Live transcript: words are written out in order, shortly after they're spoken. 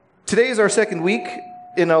Today is our second week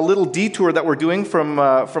in a little detour that we're doing from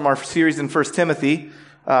our series in 1 Timothy.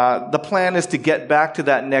 The plan is to get back to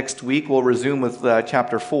that next week. We'll resume with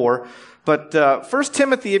chapter 4. But 1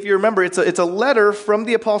 Timothy, if you remember, it's a letter from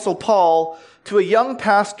the Apostle Paul to a young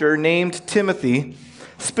pastor named Timothy,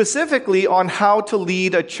 specifically on how to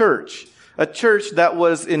lead a church that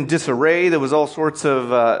was in disarray. There was all sorts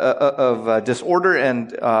of disorder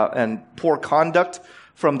and poor conduct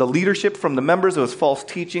from the leadership, from the members. There was false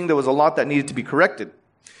teaching. There was a lot that needed to be corrected.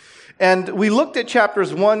 And we looked at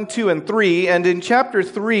chapters 1, 2, and 3, and in chapter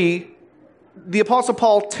 3, the Apostle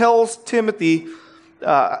Paul tells Timothy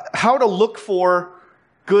how to look for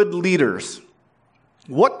good leaders,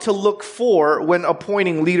 what to look for when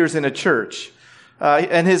appointing leaders in a church.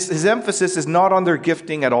 And his emphasis is not on their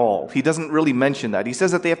gifting at all. He doesn't really mention that. He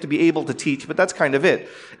says that they have to be able to teach, but that's kind of it.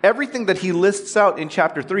 Everything that he lists out in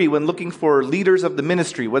chapter 3 when looking for leaders of the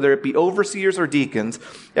ministry, whether it be overseers or deacons,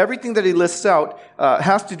 everything that he lists out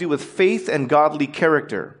has to do with faith and godly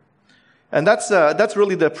character. And that's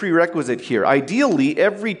really the prerequisite here. Ideally,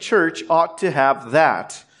 every church ought to have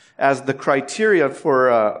that as the criteria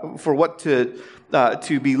for what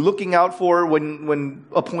to be looking out for when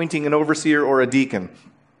appointing an overseer or a deacon.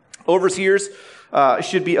 Overseers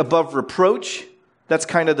should be above reproach. That's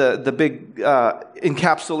kind of the big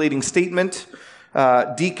encapsulating statement.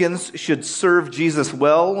 Deacons should serve Jesus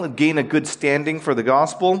well and gain a good standing for the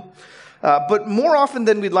gospel. But more often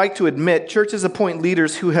than we'd like to admit, churches appoint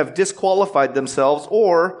leaders who have disqualified themselves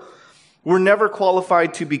or were never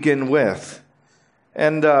qualified to begin with.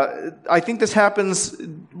 And I think this happens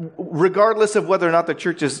regardless of whether or not the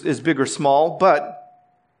church is big or small. But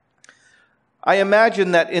I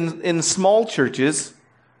imagine that in small churches,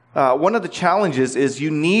 one of the challenges is you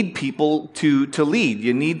need people to lead.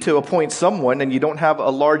 You need to appoint someone, and you don't have a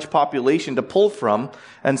large population to pull from.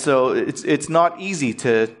 And so it's not easy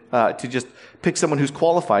to just pick someone who's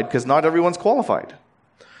qualified, because not everyone's qualified.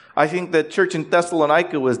 I think the church in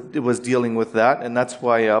Thessalonica was dealing with that, and that's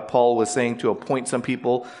why Paul was saying to appoint some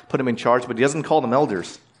people, put them in charge, but he doesn't call them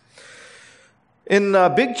elders. In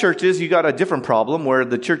big churches, you got a different problem where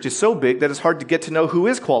the church is so big that it's hard to get to know who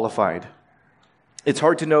is qualified. It's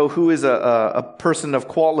hard to know who is a person of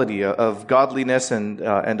quality, of godliness, and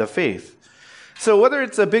of faith. So whether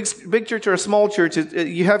it's a big church or a small church,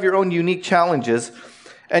 you have your own unique challenges,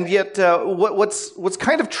 and yet what's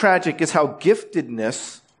kind of tragic is how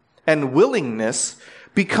giftedness and willingness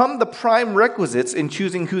become the prime requisites in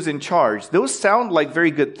choosing who's in charge. Those sound like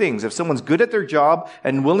very good things. If someone's good at their job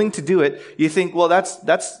and willing to do it, you think, well, that's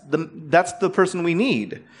the person we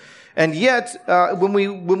need. And yet, when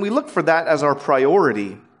we look for that as our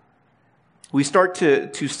priority, we start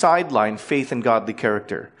to sideline faith and godly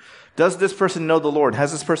character. Does this person know the Lord?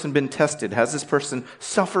 Has this person been tested? Has this person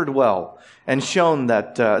suffered well and shown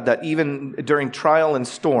that even during trial and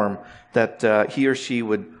storm, that he or she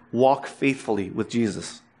would walk faithfully with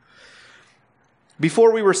Jesus?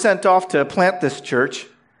 Before we were sent off to plant this church,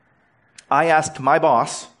 I asked my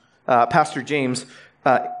boss, Pastor James,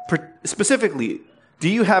 specifically, do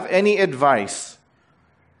you have any advice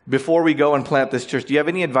before we go and plant this church? Do you have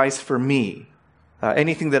any advice for me?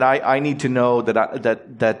 Anything that I need to know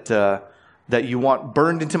that you want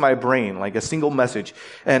burned into my brain, like a single message?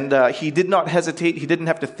 And he did not hesitate. He didn't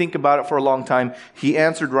have to think about it for a long time. He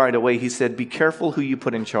answered right away. He said, be careful who you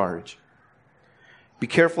put in charge. Be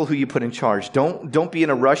careful who you put in charge. Don't be in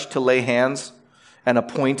a rush to lay hands and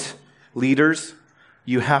appoint leaders.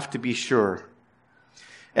 You have to be sure.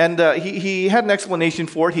 And he had an explanation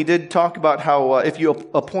for it. He did talk about how if you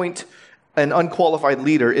appoint an unqualified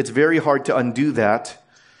leader, it's very hard to undo that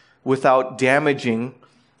without damaging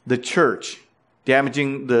the church,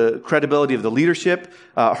 damaging the credibility of the leadership,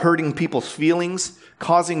 hurting people's feelings,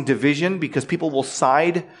 causing division, because people will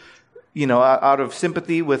side, out of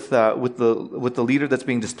sympathy with the leader that's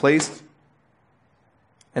being displaced.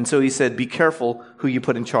 And so he said, be careful who you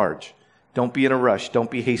put in charge. Don't be in a rush. Don't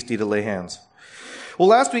be hasty to lay hands. Well,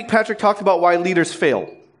 last week, Patrick talked about why leaders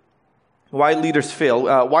fail. Why leaders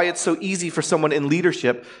fail. Why it's so easy for someone in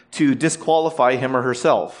leadership to disqualify him or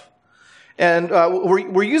herself. And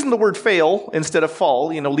we're using the word fail instead of fall.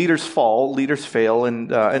 Leaders fall, leaders fail,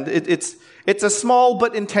 and it's a small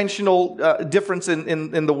but intentional difference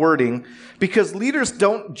in the wording, because leaders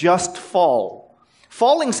don't just fall.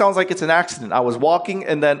 Falling sounds like it's an accident. I was walking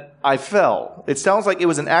and then I fell. It sounds like it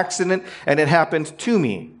was an accident and it happened to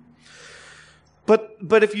me.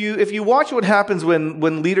 But if you watch what happens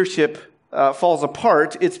when leadership falls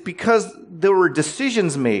apart, it's because there were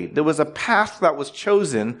decisions made. There was a path that was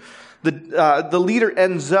chosen. The leader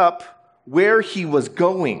ends up where he was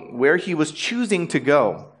going, where he was choosing to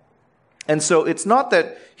go. And so it's not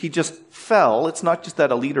that he just fell. It's not just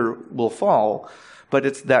that a leader will fall, but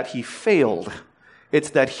it's that he failed.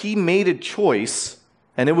 It's that he made a choice,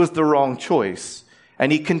 and it was the wrong choice.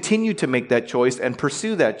 And he continued to make that choice and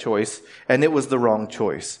pursue that choice, and it was the wrong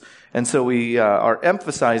choice. And so we are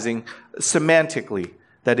emphasizing semantically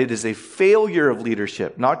that it is a failure of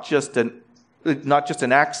leadership, not just an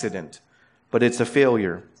accident, but it's a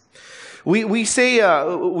failure. We say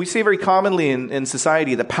very commonly in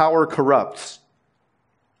society that power corrupts.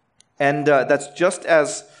 And that's just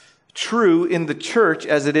as true in the church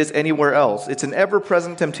as it is anywhere else. It's an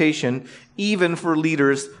ever-present temptation, even for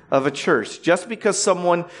leaders of a church. Just because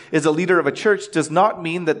someone is a leader of a church does not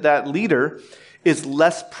mean that that leader is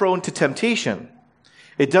less prone to temptation.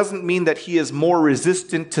 It doesn't mean that he is more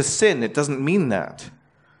resistant to sin. It doesn't mean that.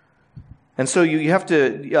 And so you have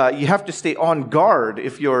to stay on guard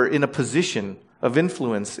if you're in a position of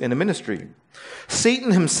influence in a ministry.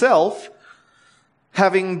 Satan himself,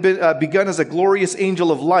 having begun as a glorious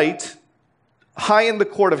angel of light, high in the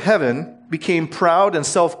court of heaven, became proud and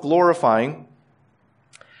self-glorifying,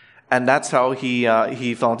 and that's how he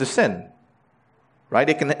fell into sin. Right?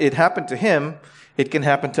 It happened to him. It can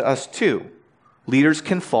happen to us too. Leaders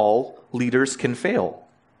can fall. Leaders can fail.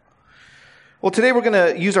 Well, today we're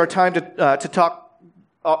going to use our time to talk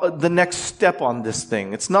the next step on this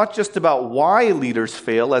thing. It's not just about why leaders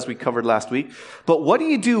fail, as we covered last week, but what do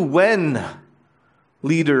you do when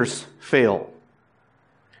leaders fail?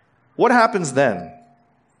 What happens then?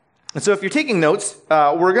 And so if you're taking notes,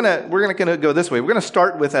 we're gonna go this way. We're gonna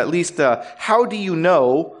start with at least how do you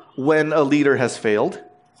know when a leader has failed?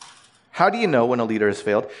 How do you know when a leader has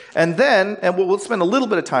failed? And then, we'll spend a little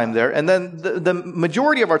bit of time there, and then the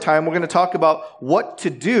majority of our time we're going to talk about what to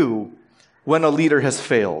do when a leader has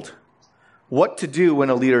failed. What to do when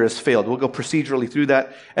a leader has failed. We'll go procedurally through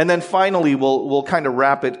that. And then finally, we'll kind of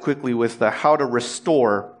wrap it quickly with how to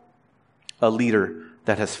restore a leader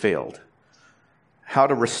that has failed. How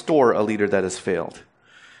to restore a leader that has failed.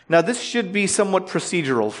 Now, this should be somewhat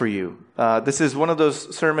procedural for you. This is one of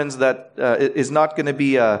those sermons that is not going to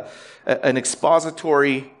be an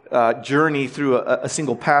expository journey through a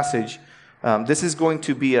single passage. This is going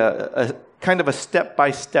to be a kind of a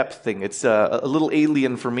step-by-step thing. It's a little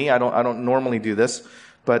alien for me. I don't normally do this,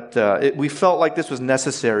 but we felt like this was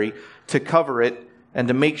necessary to cover it and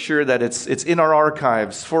to make sure that it's in our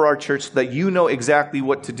archives for our church so that you know exactly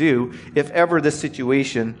what to do if ever this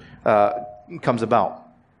situation comes about.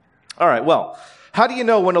 All right, well, how do you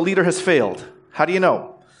know when a leader has failed? How do you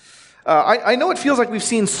know? I know it feels like we've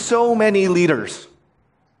seen so many leaders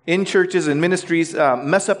in churches and ministries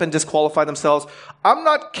mess up and disqualify themselves. I'm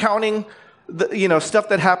not counting stuff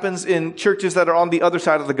that happens in churches that are on the other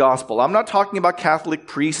side of the gospel. I'm not talking about Catholic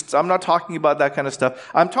priests. I'm not talking about that kind of stuff.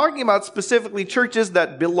 I'm talking about specifically churches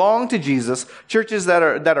that belong to Jesus, churches that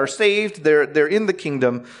are saved. They're in the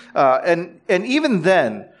kingdom, and even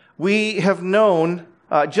then, we have known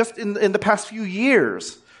just in the past few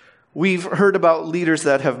years. We've heard about leaders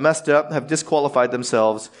that have messed up, have disqualified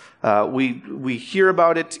themselves. We hear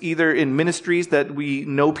about it either in ministries that we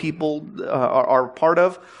know people are part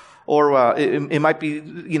of, or it might be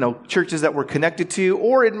churches that we're connected to,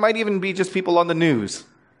 or it might even be just people on the news.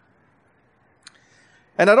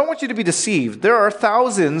 And I don't want you to be deceived. There are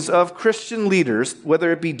thousands of Christian leaders,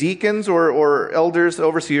 whether it be deacons or elders,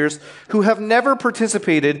 overseers, who have never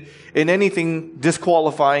participated in anything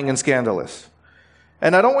disqualifying and scandalous.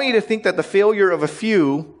 And I don't want you to think that the failure of a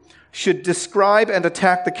few should describe and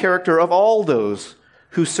attack the character of all those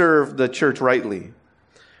who serve the church rightly.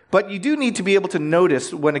 But you do need to be able to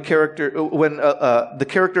notice when the character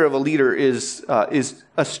of a leader is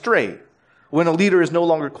astray, when a leader is no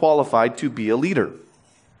longer qualified to be a leader.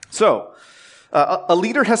 So, a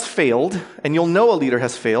leader has failed, and you'll know a leader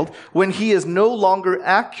has failed when he is no longer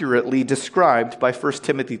accurately described by 1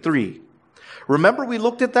 Timothy 3. Remember we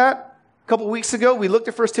looked at that? A couple weeks ago, we looked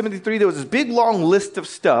at 1 Timothy 3. There was this big, long list of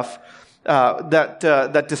stuff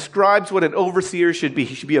that describes what an overseer should be.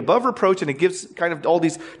 He should be above reproach, and it gives kind of all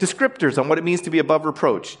these descriptors on what it means to be above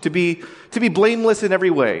reproach, to be blameless in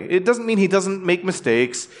every way. It doesn't mean he doesn't make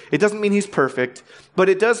mistakes. It doesn't mean he's perfect, but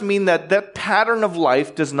it does mean that pattern of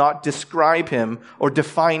life does not describe him or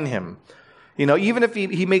define him. Even if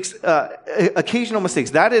he makes occasional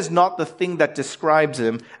mistakes, that is not the thing that describes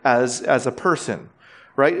him as a person.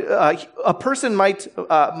 Right? A person might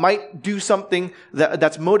do something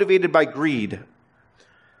that's motivated by greed,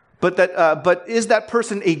 but is that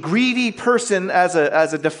person a greedy person as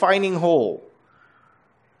a defining whole?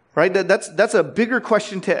 Right? That's a bigger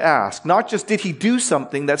question to ask. Not just did he do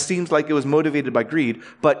something that seems like it was motivated by greed,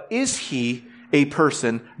 but is he a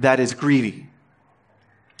person that is greedy?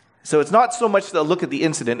 So it's not so much a look at the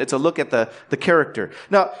incident, it's a look at the character.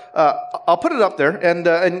 Now, I'll put it up there,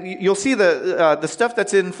 and you'll see the stuff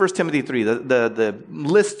that's in 1 Timothy 3, the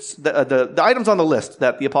lists, the items on the list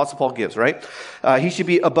that the Apostle Paul gives, right? He should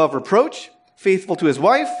be above reproach, faithful to his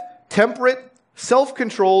wife, temperate,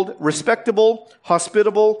 self-controlled, respectable,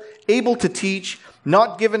 hospitable, able to teach,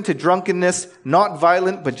 not given to drunkenness, not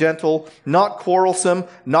violent but gentle, not quarrelsome,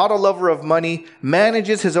 not a lover of money,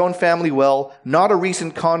 manages his own family well, not a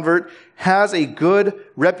recent convert, has a good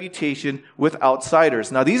reputation with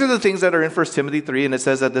outsiders. Now, these are the things that are in 1 Timothy 3, and it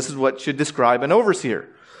says that this is what should describe an overseer.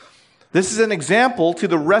 This is an example to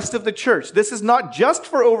the rest of the church. This is not just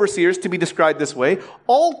for overseers to be described this way.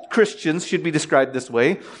 All Christians should be described this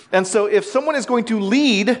way. And so if someone is going to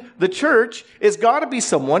lead the church, it's got to be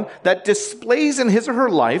someone that displays in his or her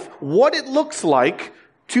life what it looks like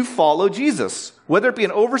to follow Jesus, whether it be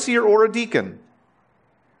an overseer or a deacon.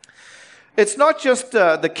 It's not just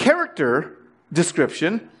the character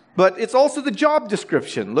description, but it's also the job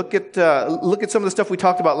description. Look at some of the stuff we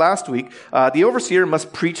talked about last week. The overseer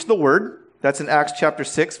must preach the word. That's in Acts chapter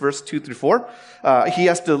 6, verse 2 through 4. He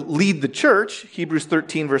has to lead the church, Hebrews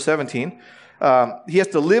 13, verse 17. He has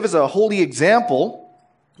to live as a holy example,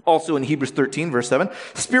 also in Hebrews 13, verse 7.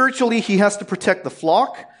 Spiritually, he has to protect the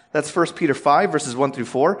flock. That's 1 Peter 5, verses 1 through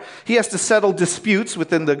 4. He has to settle disputes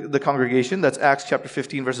within the congregation. That's Acts chapter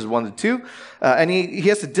 15, verses 1 to 2. And he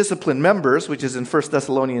has to discipline members, which is in 1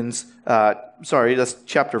 Thessalonians, that's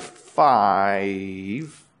chapter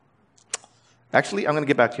 5. Actually, I'm going to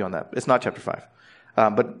get back to you on that. It's not chapter 5.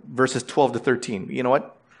 But verses 12 to 13. You know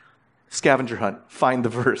what? Scavenger hunt. Find the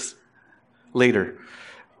verse later.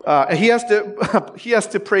 He has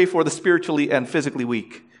to pray for the spiritually and physically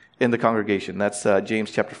weak in the congregation. That's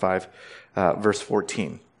James chapter 5, verse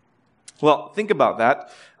 14. Well, think about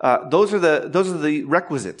that. Those are the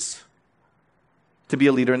requisites to be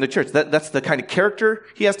a leader in the church. That's the kind of character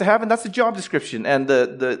he has to have, and that's the job description. And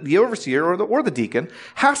the overseer or the deacon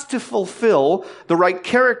has to fulfill the right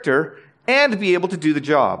character and be able to do the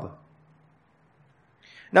job.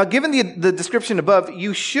 Now, given the description above,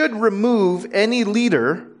 you should remove any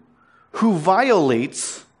leader who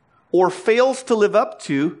violates or fails to live up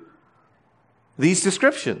to these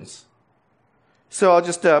descriptions. So I'll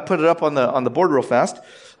just put it up on the board real fast.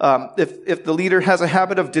 If the leader has a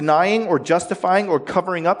habit of denying or justifying or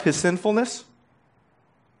covering up his sinfulness,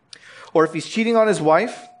 or if he's cheating on his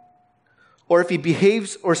wife, or if he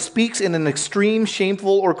behaves or speaks in an extreme,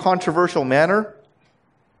 shameful, or controversial manner,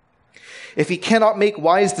 if he cannot make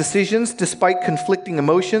wise decisions despite conflicting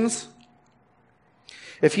emotions,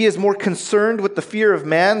 if he is more concerned with the fear of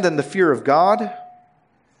man than the fear of God,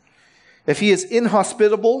 if he is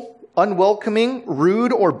inhospitable, unwelcoming,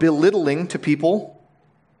 rude, or belittling to people,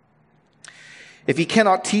 if he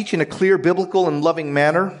cannot teach in a clear, biblical, and loving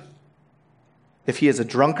manner, if he is a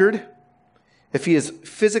drunkard, if he is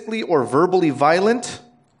physically or verbally violent,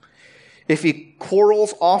 if he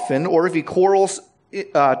quarrels often, or if he quarrels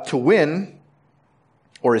to win,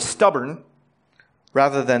 or is stubborn,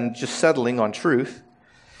 rather than just settling on truth,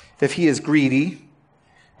 if he is greedy,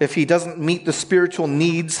 if he doesn't meet the spiritual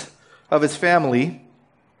needs of his family,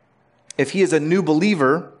 if he is a new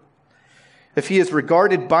believer, if he is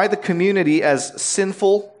regarded by the community as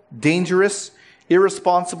sinful, dangerous,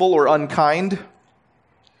 irresponsible, or unkind,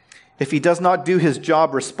 if he does not do his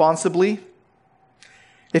job responsibly,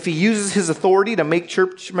 if he uses his authority to make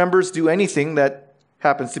church members do anything that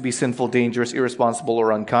happens to be sinful, dangerous, irresponsible,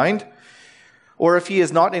 or unkind, or if he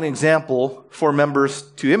is not an example for members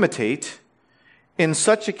to imitate, in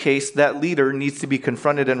such a case, that leader needs to be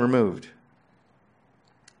confronted and removed.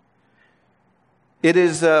 It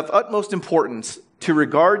is of utmost importance to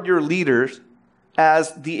regard your leaders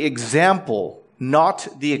as the example, not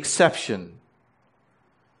the exception.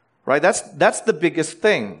 Right? That's the biggest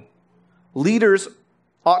thing. Leaders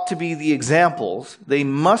ought to be the examples. They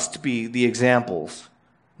must be the examples,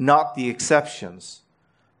 not the exceptions.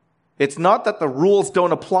 It's not that the rules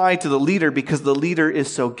don't apply to the leader because the leader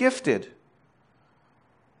is so gifted.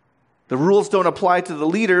 The rules don't apply to the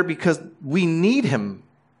leader because we need him.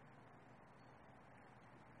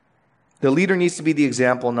 The leader needs to be the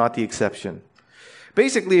example, not the exception.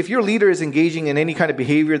 Basically, if your leader is engaging in any kind of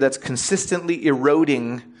behavior that's consistently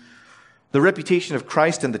eroding the reputation of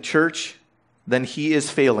Christ and the church, then he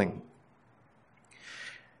is failing.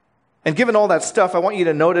 And given all that stuff, I want you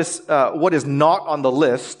to notice what is not on the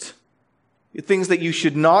list, things that you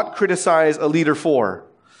should not criticize a leader for.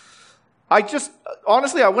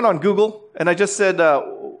 Honestly, I went on Google and I just said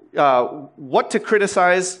what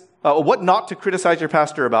not to criticize your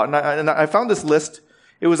pastor about. And I found this list.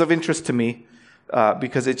 It was of interest to me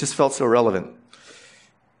because it just felt so relevant.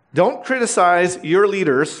 Don't criticize your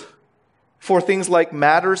leaders for things like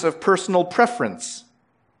matters of personal preference.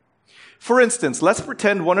 For instance, let's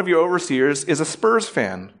pretend one of your overseers is a Spurs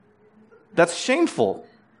fan. That's shameful.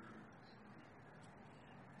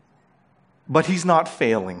 But he's not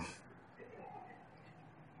failing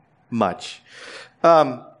much.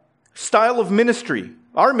 Style of ministry.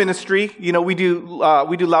 Our ministry, we do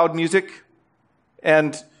loud music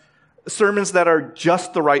and sermons that are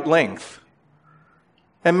just the right length.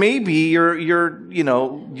 And maybe you're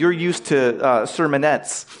used to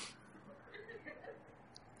sermonettes.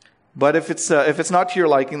 But if it's not to your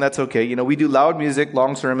liking, that's okay. We do loud music,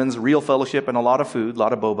 long sermons, real fellowship, and a lot of food, a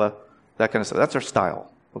lot of boba, that kind of stuff. That's our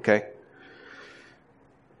style, okay?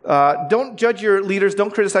 Don't judge your leaders.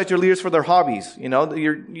 Don't criticize your leaders for their hobbies.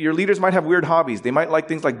 Your leaders might have weird hobbies. They might like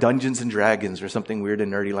things like Dungeons and Dragons or something weird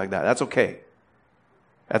and nerdy like that. That's okay.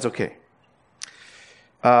 That's okay.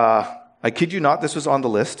 I kid you not, this was on the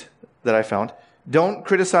list that I found. Don't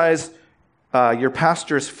criticize your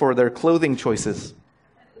pastors for their clothing choices.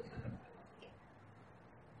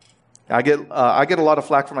 I get a lot of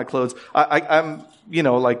flack for my clothes. I'm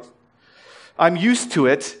used to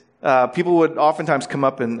it. People would oftentimes come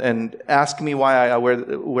up and ask me why I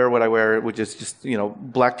wear what I wear, which is just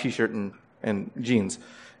black t-shirt and jeans.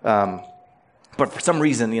 But for some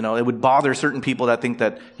reason, it would bother certain people that think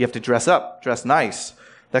that you have to dress up, dress nice,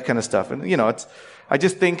 that kind of stuff. And I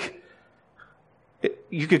just think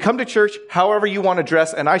you could come to church however you want to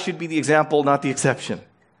dress, and I should be the example, not the exception,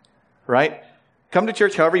 right? Come to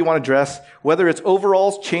church however you want to dress, whether it's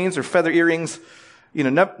overalls, chains, or feather earrings.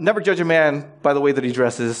 Never judge a man by the way that he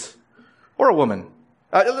dresses, or a woman.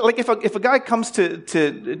 Like if a guy comes to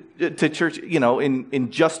church,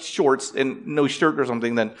 in just shorts and no shirt or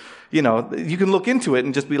something, then you can look into it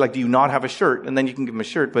and just be like, do you not have a shirt? And then you can give him a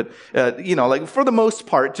shirt. But for the most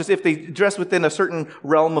part, just if they dress within a certain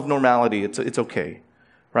realm of normality, it's okay,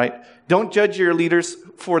 right? Don't judge your leaders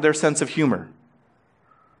for their sense of humor.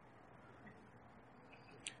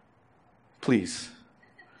 Please.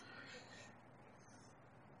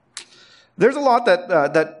 There's a lot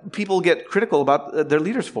that people get critical about their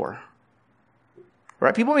leaders for.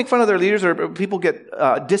 Right? People make fun of their leaders, or people get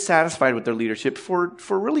dissatisfied with their leadership for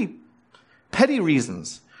really petty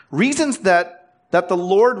reasons. Reasons that the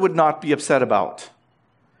Lord would not be upset about.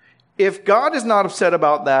 If God is not upset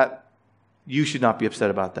about that, you should not be upset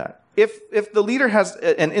about that. If the leader has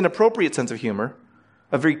an inappropriate sense of humor,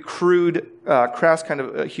 a very crude, crass kind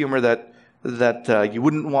of humor that you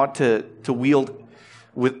wouldn't want to wield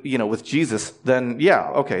with Jesus, then yeah,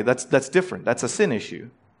 okay, that's different. That's a sin issue.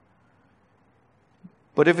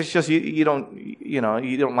 But if it's just you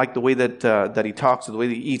don't like the way that he talks, or the way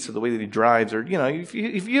that he eats, or the way that he drives, or if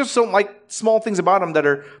you just don't like small things about him that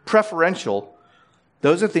are preferential,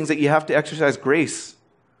 those are things that you have to exercise grace,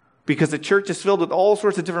 because the church is filled with all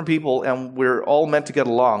sorts of different people, and we're all meant to get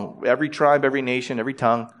along. Every tribe, every nation, every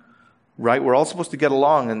tongue. Right? We're all supposed to get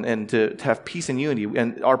along and to have peace and unity.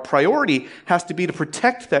 And our priority has to be to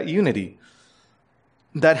protect that unity.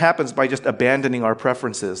 That happens by just abandoning our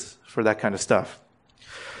preferences for that kind of stuff.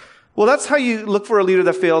 Well, that's how you look for a leader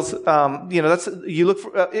that fails. You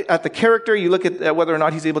look at the character. You look at whether or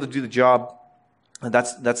not he's able to do the job. And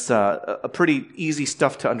that's a pretty easy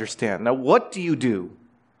stuff to understand. Now, what do you do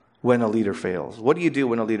when a leader fails? What do you do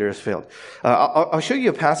when a leader has failed? I'll show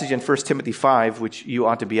you a passage in 1 Timothy 5, which you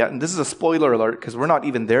ought to be at. And this is a spoiler alert, because we're not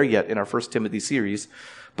even there yet in our 1 Timothy series.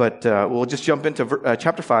 But we'll just jump into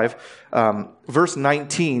chapter 5, verse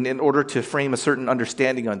 19, in order to frame a certain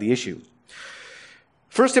understanding on the issue.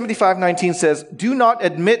 1 Timothy 5:19 says, "Do not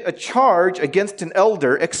admit a charge against an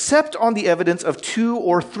elder except on the evidence of 2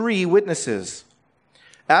 or 3 witnesses.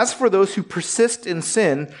 As for those who persist in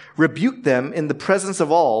sin, rebuke them in the presence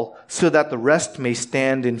of all, so that the rest may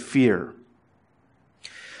stand in fear."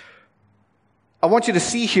 I want you to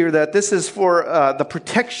see here that this is for the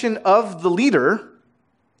protection of the leader,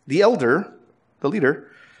 the elder, the leader,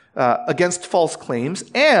 against false claims,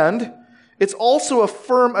 and it's also a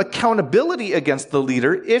firm accountability against the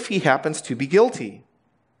leader if he happens to be guilty.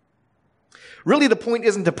 Really, the point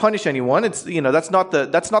isn't to punish anyone. It's that's not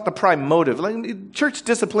the prime motive. Like, church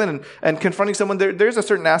discipline and confronting someone, there's a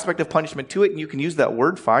certain aspect of punishment to it, and you can use that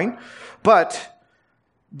word, fine. But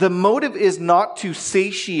the motive is not to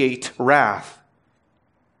satiate wrath.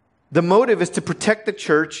 The motive is to protect the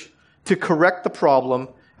church, to correct the problem,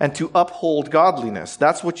 and to uphold godliness.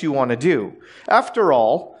 That's what you want to do. After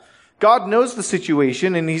all, God knows the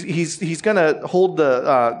situation, and he's going to hold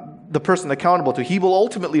the person accountable to. He will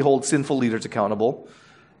ultimately hold sinful leaders accountable.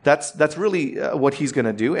 That's really what he's going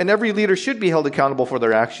to do. And every leader should be held accountable for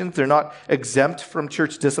their actions. They're not exempt from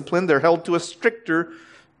church discipline. They're held to a stricter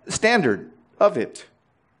standard of it.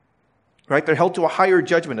 Right? They're held to a higher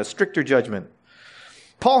judgment, a stricter judgment.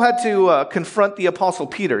 Paul had to confront the apostle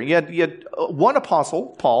Peter. He had one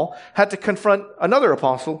apostle, Paul, had to confront another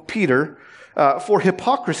apostle, Peter, for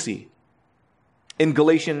hypocrisy in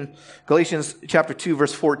Galatians chapter 2,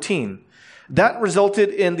 verse 14. That resulted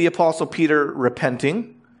in the apostle Peter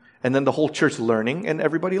repenting, and then the whole church learning, and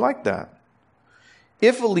everybody liked that.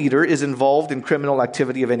 If a leader is involved in criminal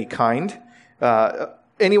activity of any kind,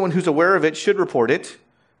 anyone who's aware of it should report it.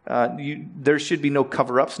 There should be no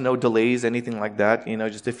cover-ups, no delays, anything like that.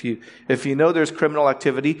 Just if you know there's criminal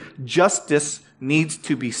activity, justice needs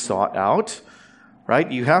to be sought out,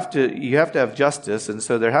 right? You have to have justice, and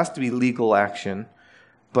so there has to be legal action.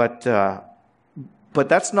 But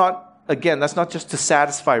that's not just to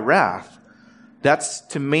satisfy wrath. That's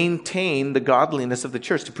to maintain the godliness of the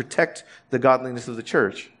church, to protect the godliness of the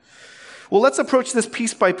church. Well, let's approach this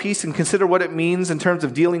piece by piece and consider what it means in terms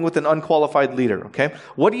of dealing with an unqualified leader, okay?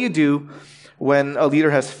 What do you do when a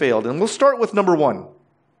leader has failed? And we'll start with number 1.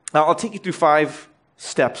 Now, I'll take you through 5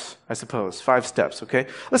 steps, I suppose. 5 steps, okay?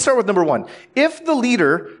 Let's start with number 1. If the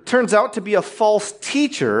leader turns out to be a false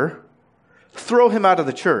teacher, throw him out of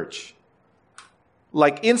the church.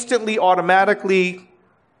 Like instantly, automatically,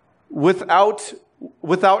 without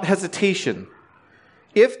hesitation.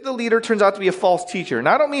 If the leader turns out to be a false teacher, and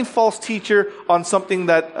I don't mean false teacher on something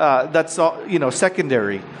that's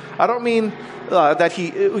secondary. I don't mean that he,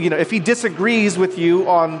 if he disagrees with you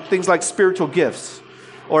on things like spiritual gifts,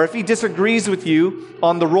 or if he disagrees with you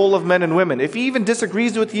on the role of men and women, if he even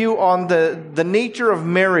disagrees with you on the nature of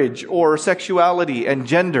marriage or sexuality and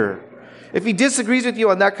gender, if he disagrees with you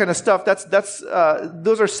on that kind of stuff,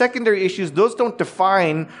 those are secondary issues. Those don't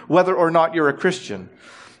define whether or not you're a Christian.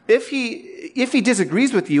 If he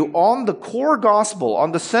disagrees with you on the core gospel,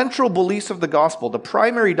 on the central beliefs of the gospel, the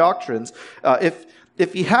primary doctrines,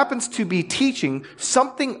 if he happens to be teaching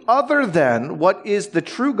something other than what is the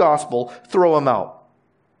true gospel, throw him out.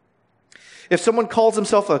 If someone calls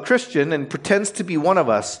himself a Christian and pretends to be one of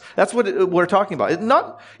us, that's what we're talking about. It's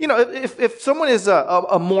not, if someone is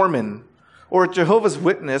a Mormon or a Jehovah's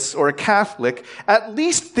Witness or a Catholic, at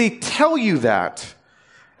least they tell you that.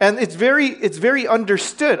 And it's very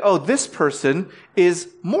understood. Oh, this person is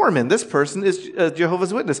Mormon. This person is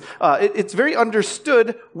Jehovah's Witness. It's very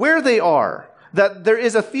understood where they are. That there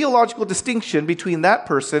is a theological distinction between that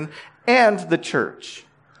person and the church,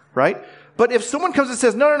 right? But if someone comes and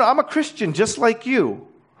says, no, I'm a Christian just like you.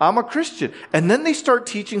 I'm a Christian. And then they start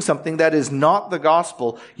teaching something that is not the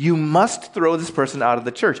gospel, you must throw this person out of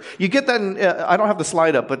the church. You get that in, I don't have the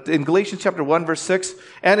slide up, but in Galatians chapter 1, verse 6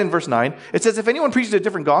 and in verse 9, it says, if anyone preaches a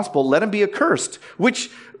different gospel, let him be accursed, which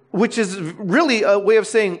is really a way of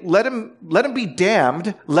saying, let him be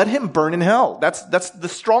damned, let him burn in hell. That's the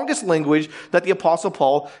strongest language that the Apostle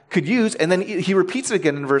Paul could use. And then he repeats it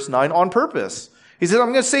again in verse 9 on purpose. He says,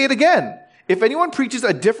 I'm going to say it again. If anyone preaches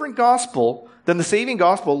a different gospel than the saving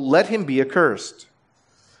gospel, let him be accursed.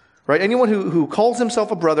 Right? Anyone who calls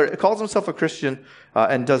himself a brother, calls himself a Christian,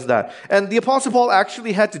 and does that. And the Apostle Paul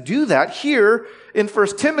actually had to do that here in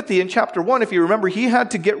 1 Timothy in chapter 1. If you remember, he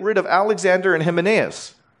had to get rid of Alexander and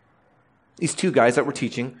Hymenaeus. These 2 guys that were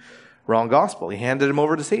teaching wrong gospel. He handed them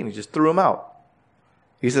over to Satan. He just threw them out.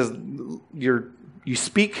 He says, you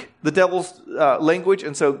speak the devil's language,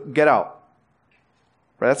 and so get out.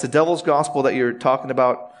 Right? That's the devil's gospel that you're talking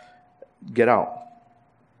about. Get out.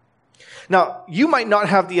 Now, you might not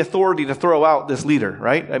have the authority to throw out this leader,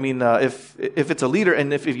 right? I mean, if it's a leader,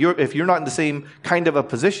 and if you're not in the same kind of a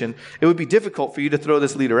position, it would be difficult for you to throw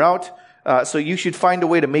this leader out. So you should find a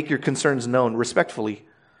way to make your concerns known respectfully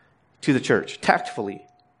to the church, tactfully,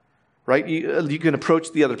 right? You can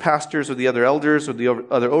approach the other pastors or the other elders or the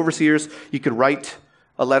other overseers. You could write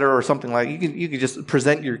a letter or something like that. You could just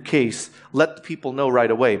present your case, let the people know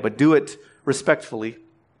right away, but do it respectfully.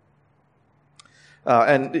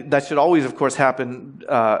 And that should always, of course, happen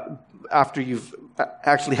after you've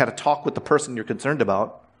actually had a talk with the person you're concerned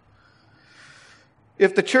about.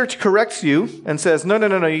 If the church corrects you and says, no,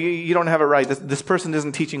 you don't have it right. This person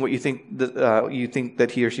isn't teaching what you think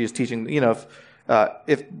that he or she is teaching.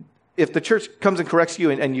 If the church comes and corrects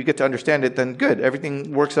you and you get to understand it, then good.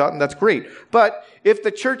 Everything works out and that's great. But if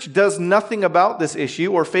the church does nothing about this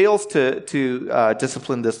issue or fails to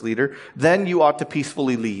discipline this leader, then you ought to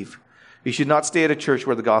peacefully leave. You should not stay at a church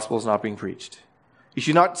where the gospel is not being preached. You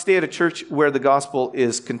should not stay at a church where the gospel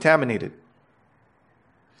is contaminated.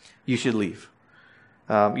 You should leave.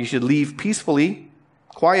 You should leave peacefully,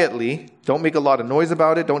 quietly. Don't make a lot of noise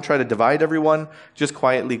about it. Don't try to divide everyone. Just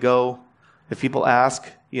quietly go. If people ask,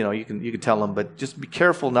 you can tell them, but just be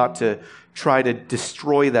careful not to try to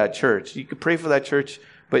destroy that church. You could pray for that church,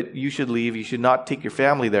 but you should leave. You should not take your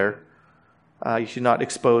family there. You should not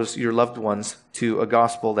expose your loved ones to a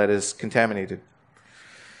gospel that is contaminated.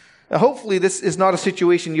 Now, hopefully, this is not a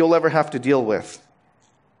situation you'll ever have to deal with.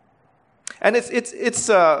 And it's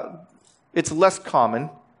less common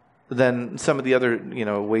than some of the other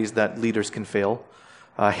ways that leaders can fail.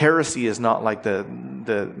 Heresy is not like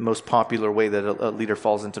the most popular way that a leader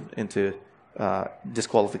falls into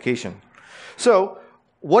disqualification. So,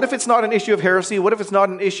 what if it's not an issue of heresy? What if it's not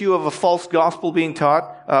an issue of a false gospel being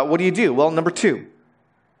taught? What do? Well, number 2,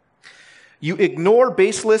 you ignore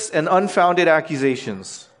baseless and unfounded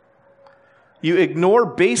accusations. You ignore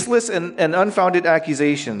baseless and unfounded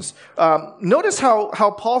accusations. Notice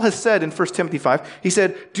how Paul has said in 1 Timothy 5, he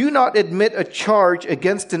said, do not admit a charge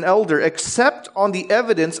against an elder except on the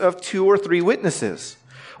evidence of 2 or 3 witnesses.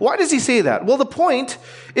 Why does he say that? Well, the point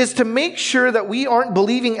is to make sure that we aren't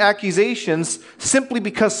believing accusations simply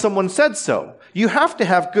because someone said so. You have to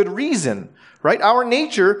have good reason, right? Our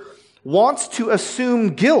nature wants to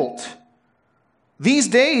assume guilt. These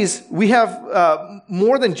days, we have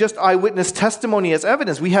more than just eyewitness testimony as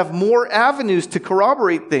evidence. We have more avenues to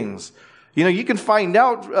corroborate things. You can find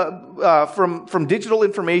out from digital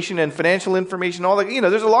information and financial information, all that.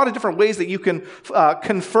 There's a lot of different ways that you can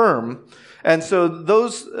confirm. And so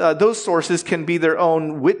those sources can be their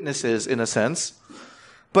own witnesses in a sense.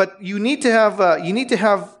 But you need to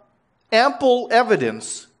have ample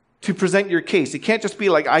evidence to present your case. It can't just be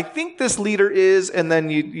like, I think this leader is, and then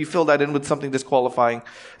you fill that in with something disqualifying.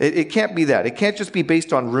 It can't be that. It can't just be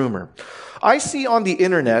based on rumor. I see on the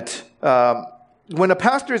internet, when a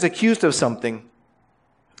pastor is accused of something,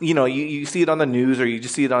 you see it on the news, or you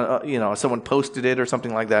just see it on, someone posted it or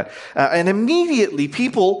something like that. And immediately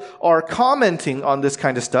people are commenting on this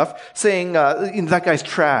kind of stuff, saying, that guy's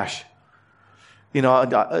trash.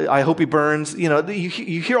 I hope he burns. You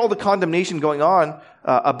hear all the condemnation going on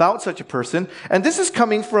about such a person. And this is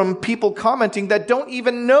coming from people commenting that don't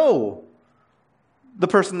even know the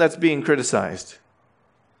person that's being criticized.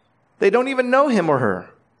 They don't even know him or her.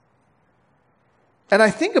 And I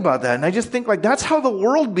think about that, and I just think, that's how the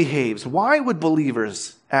world behaves. Why would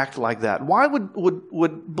believers act like that? Why would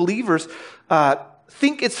believers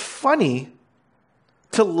think it's funny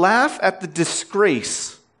to laugh at the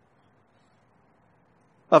disgrace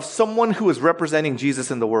of someone who is representing Jesus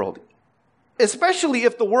in the world? Especially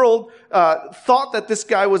if the world thought that this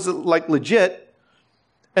guy was legit,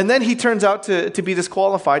 and then he turns out to be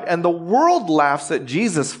disqualified, and the world laughs at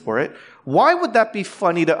Jesus for it. Why would that be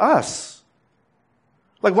funny to us?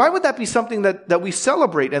 Why would that be something that we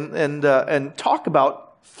celebrate and talk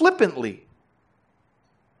about flippantly?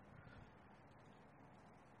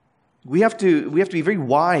 We have to be very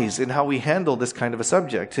wise in how we handle this kind of a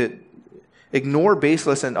subject, to ignore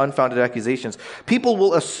baseless and unfounded accusations. People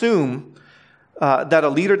will assume that a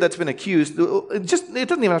leader that's been accused, it doesn't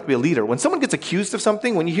even have to be a leader. When someone gets accused of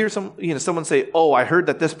something, when you hear someone say, "Oh, I heard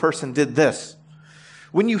that this person did this,"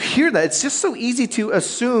 when you hear that, it's just so easy to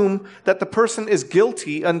assume that the person is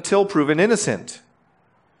guilty until proven innocent.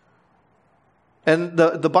 And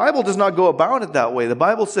the Bible does not go about it that way. The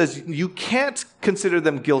Bible says you can't consider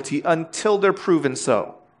them guilty until they're proven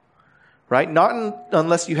so. Right? Not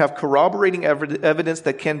unless you have corroborating evidence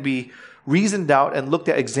that can be reasoned out and looked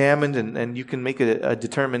at, examined, and you can make a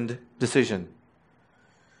determined decision.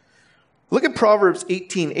 Look at Proverbs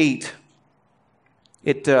 18:8.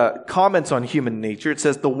 It comments on human nature. It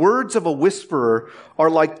says, the words of a whisperer are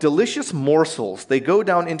like delicious morsels. They go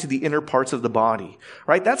down into the inner parts of the body.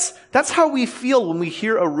 Right? That's how we feel when we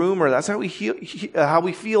hear a rumor. That's how we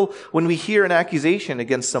feel when we hear an accusation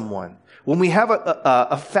against someone. When we have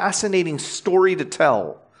a fascinating story to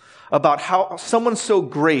tell about how someone so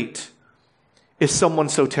great is someone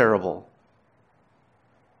so terrible.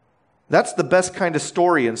 That's the best kind of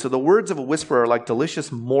story. And so the words of a whisperer are like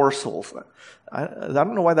delicious morsels. I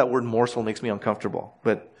don't know why that word morsel makes me uncomfortable,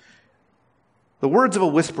 but the words of a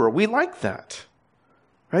whisperer, we like that.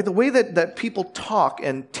 Right? The way that people talk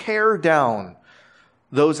and tear down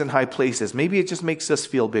those in high places, maybe it just makes us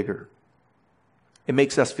feel bigger. It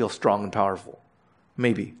makes us feel strong and powerful.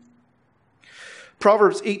 Maybe.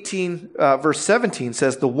 Proverbs 18, verse 17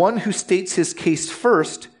 says, the one who states his case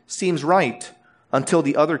first seems right until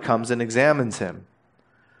the other comes and examines him.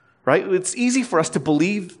 Right? It's easy for us to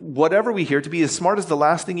believe whatever we hear, to be as smart as the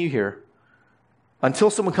last thing you hear,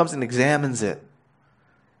 until someone comes and examines it,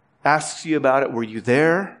 asks you about it. Were you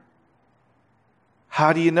there?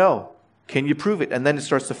 How do you know? Can you prove it? And then it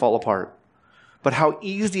starts to fall apart. But how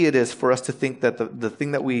easy it is for us to think that the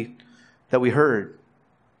thing that we heard,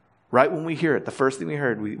 right when we hear it, the first thing we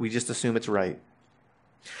heard, we just assume it's right.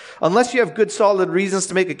 Unless you have good solid reasons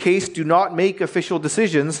to make a case, do not make official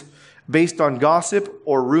decisions based on gossip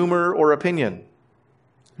or rumor or opinion.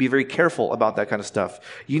 Be very careful about that kind of stuff.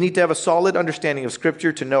 You need to have a solid understanding of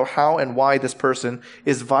Scripture to know how and why this person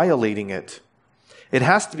is violating it. It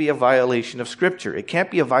has to be a violation of Scripture. It can't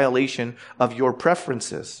be a violation of your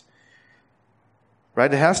preferences.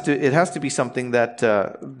 Right? It has to be something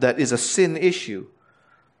that is a sin issue.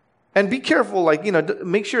 And be careful,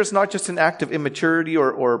 make sure it's not just an act of immaturity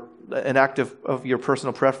or an act of your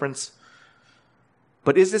personal preference.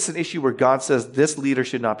 But is this an issue where God says this leader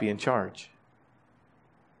should not be in charge?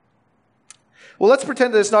 Well, let's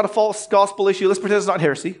pretend that it's not a false gospel issue. Let's pretend it's not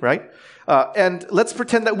heresy, right? And let's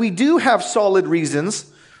pretend that we do have solid reasons,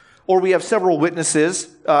 or we have several witnesses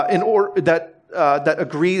that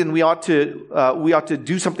agree, and we ought to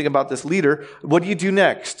do something about this leader. What do you do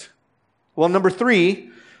next? Well, number 3,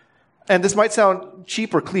 and this might sound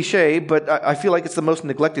cheap or cliche, but I feel like it's the most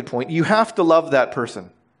neglected point. You have to love that person.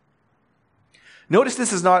 Notice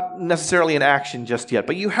this is not necessarily an action just yet,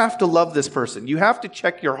 but you have to love this person. You have to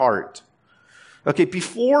check your heart. Okay,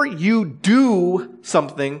 before you do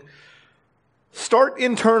something, start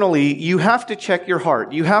internally. You have to check your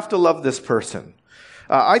heart. You have to love this person.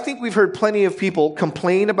 I think we've heard plenty of people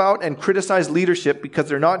complain about and criticize leadership because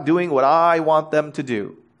they're not doing what I want them to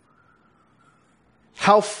do.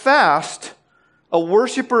 How fast a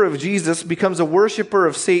worshiper of Jesus becomes a worshiper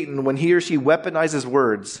of Satan when he or she weaponizes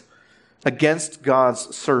words against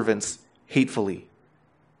God's servants hatefully,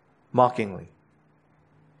 mockingly.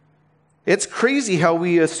 It's crazy how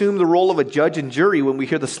we assume the role of a judge and jury when we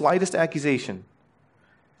hear the slightest accusation.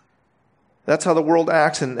 That's how the world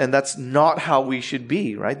acts, and that's not how we should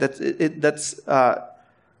be, right? That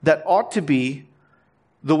ought to be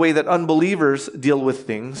the way that unbelievers deal with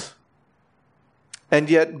things. And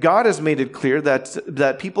yet God has made it clear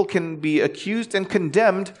that people can be accused and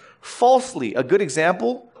condemned falsely. A good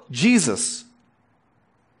example, Jesus.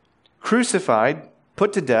 Crucified,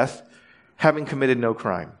 put to death, having committed no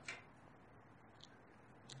crime.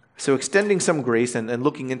 So extending some grace and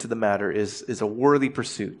looking into the matter is a worthy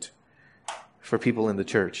pursuit for people in the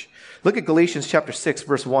church. Look at Galatians chapter 6,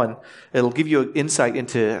 verse 1. It'll give you an insight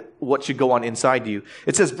into what should go on inside you.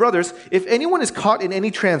 It says, brothers, if anyone is caught in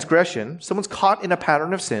any transgression, someone's caught in a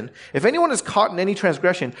pattern of sin, if anyone is caught in any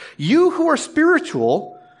transgression, you who are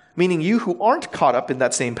spiritual, meaning you who aren't caught up in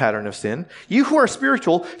that same pattern of sin, you who are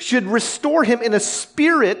spiritual should restore him in a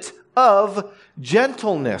spirit of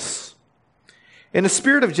gentleness. In a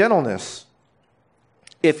spirit of gentleness.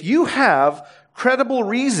 If you have credible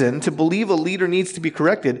reason to believe a leader needs to be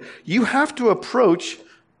corrected, you have to approach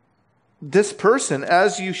this person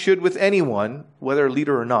as you should with anyone, whether a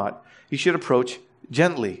leader or not. You should approach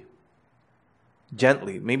gently.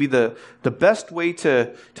 Gently. Maybe the best way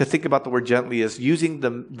to think about the word gently is using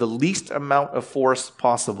the least amount of force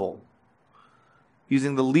possible.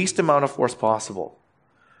 Using the least amount of force possible.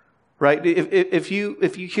 Right? If you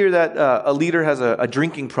hear that a leader has a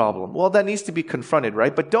drinking problem, well, that needs to be confronted,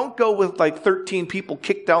 right? But don't go with 13 people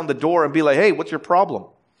kick down the door and be like, hey, what's your problem?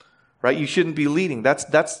 Right? You shouldn't be leading. That's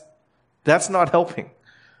not helping.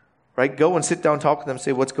 Right? Go and sit down, talk to them,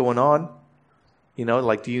 say, what's going on?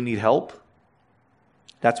 Do you need help?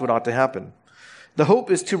 That's what ought to happen. The hope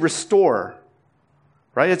is to restore.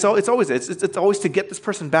 Right? It's always to get this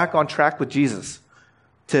person back on track with Jesus,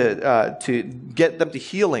 to get them to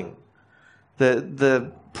healing.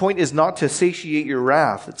 The point is not to satiate your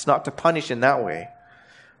wrath. It's not to punish in that way.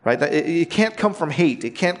 Right? It can't come from hate.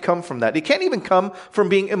 It can't come from that. It can't even come from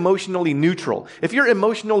being emotionally neutral. If you're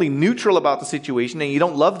emotionally neutral about the situation and you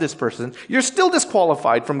don't love this person, you're still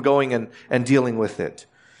disqualified from going and dealing with it.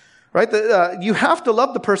 Right? You have to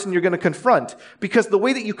love the person you're going to confront, because the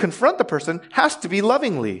way that you confront the person has to be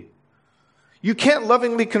lovingly. You can't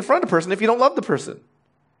lovingly confront a person if you don't love the person.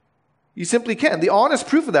 You simply can't. The honest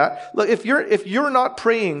proof of that, look, if you're not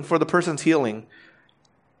praying for the person's healing,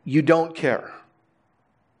 you don't care.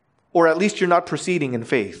 Or at least you're not proceeding in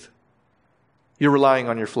faith. You're relying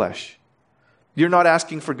on your flesh. You're not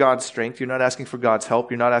asking for God's strength. You're not asking for God's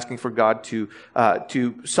help. You're not asking for God to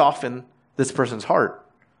soften this person's heart.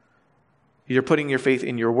 You're putting your faith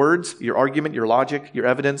in your words, your argument, your logic, your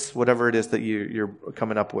evidence, whatever it is that you're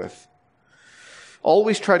coming up with.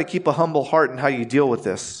 Always try to keep a humble heart in how you deal with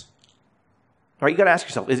this. All right, you got to ask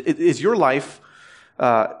yourself: is your life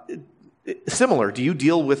similar? Do you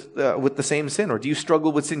deal with the same sin, or do you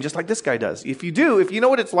struggle with sin just like this guy does? If you do, if you know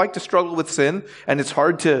what it's like to struggle with sin and it's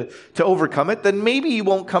hard to overcome it, then maybe you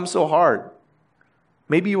won't come so hard.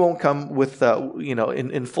 Maybe you won't come with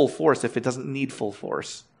in full force if it doesn't need full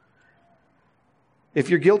force. If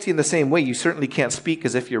you're guilty in the same way, you certainly can't speak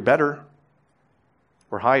as if you're better.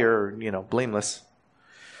 or higher, or, blameless.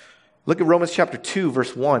 Look at Romans chapter 2,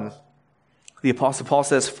 verse 1. The Apostle Paul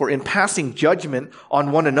says, "For in passing judgment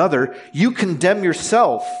on one another, you condemn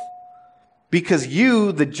yourself, because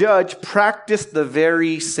you, the judge, practice the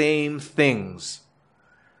very same things."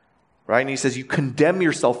 Right? And he says you condemn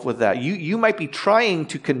yourself with that. You might be trying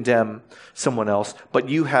to condemn someone else, but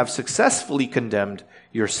you have successfully condemned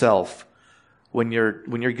yourself when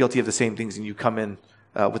you're guilty of the same things and you come in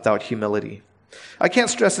without humility. I can't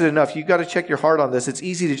stress it enough. You've got to check your heart on this. It's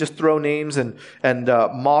easy to just throw names and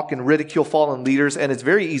mock and ridicule fallen leaders, and it's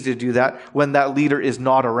very easy to do that when that leader is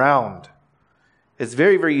not around. It's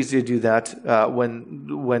very, very easy to do that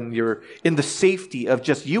when you're in the safety of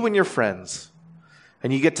just you and your friends,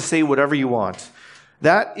 and you get to say whatever you want.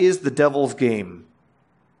 That is the devil's game.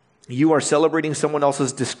 You are celebrating someone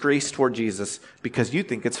else's disgrace toward Jesus because you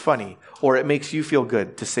think it's funny, or it makes you feel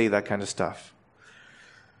good to say that kind of stuff.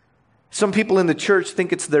 Some people in the church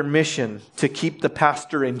think it's their mission to keep the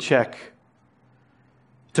pastor in check,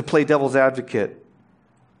 to play devil's advocate,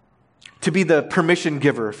 to be the permission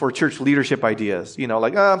giver for church leadership ideas.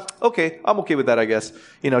 Okay, I'm okay with that, I guess.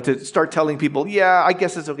 To start telling people, yeah, I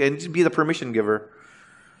guess it's okay, and just be the permission giver.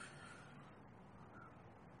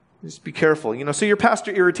 Just be careful. So your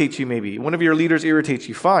pastor irritates you maybe. One of your leaders irritates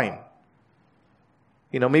you, fine.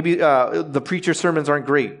 Maybe the preacher's sermons aren't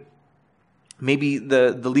great. Maybe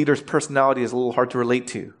the leader's personality is a little hard to relate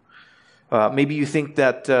to. Maybe you think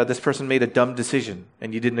that this person made a dumb decision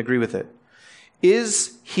and you didn't agree with it.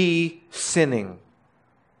 Is he sinning?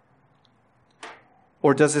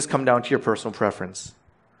 Or does this come down to your personal preference?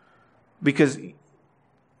 Because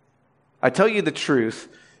I tell you the truth,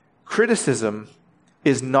 criticism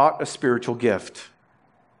is not a spiritual gift.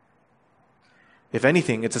 If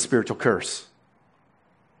anything, it's a spiritual curse.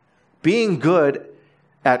 Being good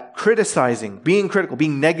at criticizing, being critical,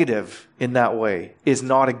 being negative in that way is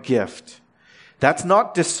not a gift. That's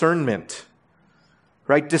not discernment.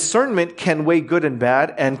 Right? Discernment can weigh good and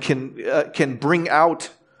bad and can bring out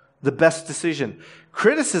the best decision.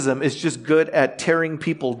 Criticism is just good at tearing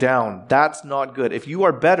people down. That's not good. If you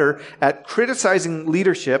are better at criticizing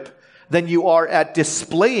leadership than you are at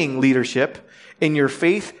displaying leadership in your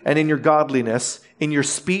faith and in your godliness, in your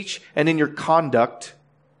speech and in your conduct,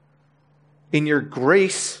 in your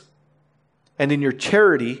grace and in your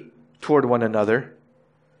charity toward one another,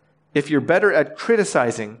 if you're better at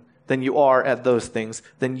criticizing than you are at those things,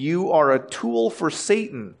 then you are a tool for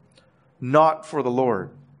Satan, not for the Lord.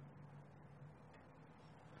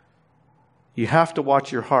 You have to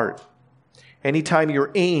watch your heart. Anytime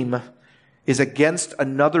your aim is against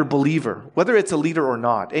another believer, whether it's a leader or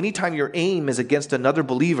not, anytime your aim is against another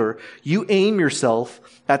believer, you aim yourself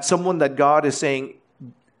at someone that God is saying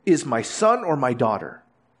is my son or my daughter.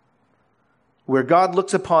 Where God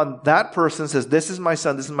looks upon that person and says, this is my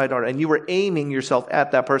son, this is my daughter, and you are aiming yourself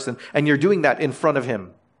at that person, and you're doing that in front of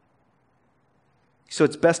him. So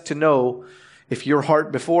it's best to know if your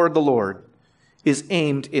heart before the Lord is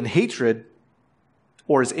aimed in hatred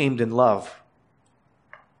or is aimed in love.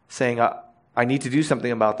 Saying, I need to do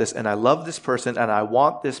something about this, and I love this person, and I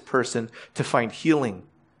want this person to find healing.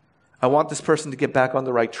 I want this person to get back on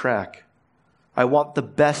the right track. I want the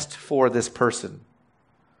best for this person.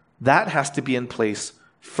 That has to be in place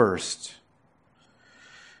first.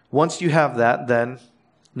 Once you have that, then,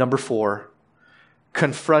 number 4,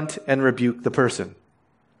 confront and rebuke the person.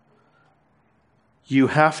 You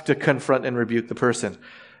have to confront and rebuke the person.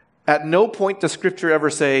 At no point does Scripture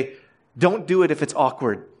ever say, don't do it if it's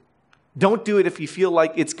awkward. Don't do it if you feel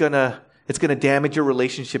like it's gonna damage your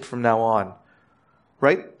relationship from now on.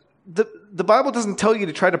 Right? The Bible doesn't tell you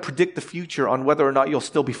to try to predict the future on whether or not you'll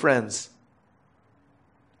still be friends.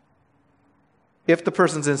 If the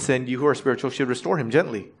person's in sin, you who are spiritual should restore him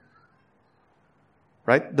gently.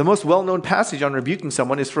 Right? The most well-known passage on rebuking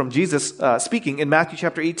someone is from Jesus speaking in Matthew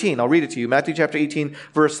chapter 18. I'll read it to you. Matthew chapter 18,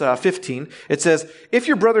 verse 15. It says, if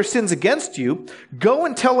your brother sins against you, go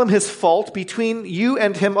and tell him his fault between you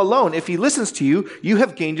and him alone. If he listens to you, you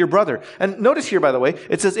have gained your brother. And notice here, by the way,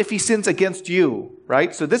 it says if he sins against you,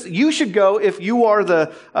 right? So this, you should go if you are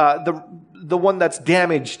the one that's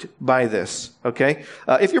damaged by this, okay?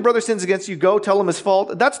 If your brother sins against you, go tell him his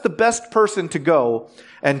fault. That's the best person to go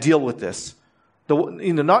and deal with this.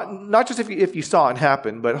 Not just if you saw it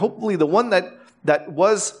happen, but hopefully the one that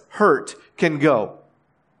was hurt can go.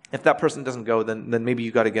 If that person doesn't go, then maybe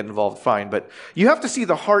you got to get involved, fine. But you have to see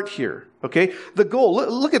the heart here, okay? The goal,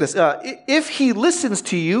 look at this. If he listens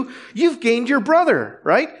to you, you've gained your brother,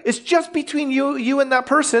 right? It's just between you and that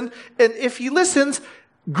person. And if he listens,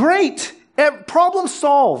 great. Problem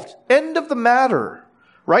solved. End of the matter.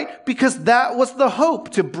 right? Because that was the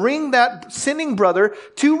hope, to bring that sinning brother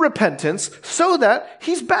to repentance so that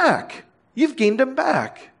he's back. You've gained him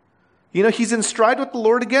back. He's in stride with the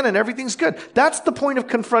Lord again and everything's good. That's the point of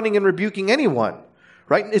confronting and rebuking anyone,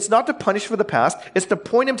 right? It's not to punish for the past. It's to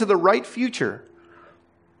point him to the right future,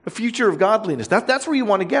 a future of godliness. That's where you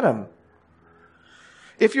want to get him.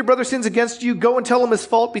 If your brother sins against you, go and tell him his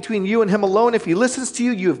fault between you and him alone. If he listens to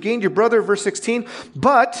you, you have gained your brother. Verse 16.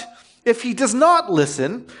 But if he does not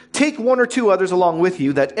listen, take one or two others along with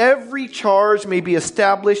you, that every charge may be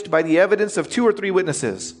established by the evidence of 2 or 3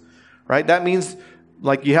 witnesses. Right? That means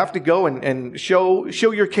you have to go and show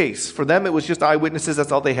your case. For them, it was just eyewitnesses.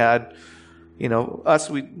 That's all they had.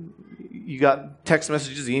 Us, you got text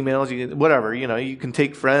messages, emails, whatever. You can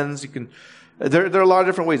take friends. You can. There are a lot of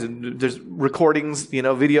different ways. There's recordings,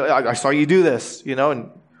 video. I saw you do this,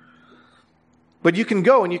 but you can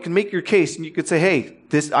go and you can make your case and you could say, hey,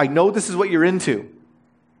 I know this is what you're into.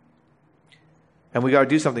 And we got to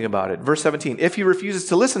do something about it. Verse 17, if he refuses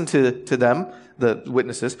to listen to them, the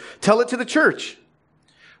witnesses, tell it to the church,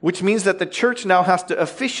 which means that the church now has to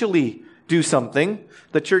officially do something.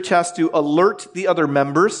 The church has to alert the other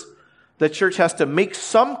members. The church has to make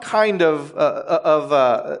some kind of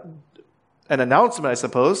an announcement, I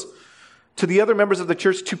suppose, to the other members of the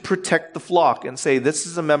church to protect the flock and say, this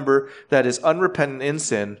is a member that is unrepentant in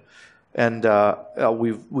sin, and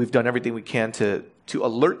we've done everything we can to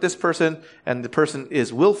alert this person, and the person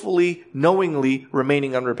is willfully, knowingly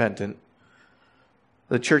remaining unrepentant.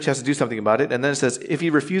 The church has to do something about it. And then it says, if he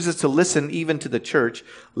refuses to listen even to the church,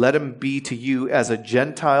 let him be to you as a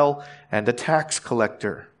Gentile and a tax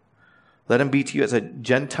collector. Let him be to you as a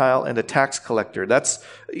Gentile and a tax collector. That's,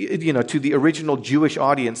 to the original Jewish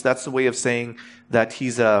audience, that's the way of saying that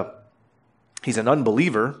he's an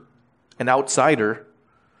unbeliever, an outsider.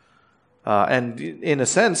 And in a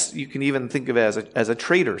sense, you can even think of it as a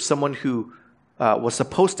traitor, someone who was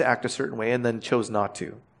supposed to act a certain way and then chose not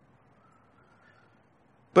to.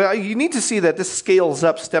 But you need to see that this scales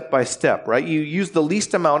up step by step, right? You use the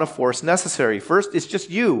least amount of force necessary. First, it's just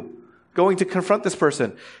you going to confront this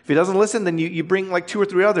person. If he doesn't listen, then you bring 2 or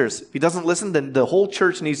 3 others. If he doesn't listen, then the whole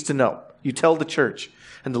church needs to know. You tell the church.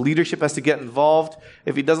 And the leadership has to get involved.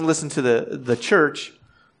 If he doesn't listen to the church,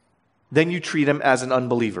 then you treat him as an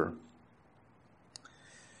unbeliever.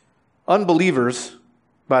 Unbelievers,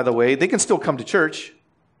 by the way, they can still come to church.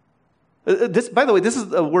 This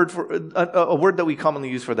is a word that we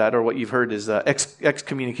commonly use for that, or what you've heard is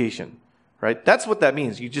excommunication, right? That's what that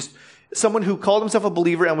means. Someone who called himself a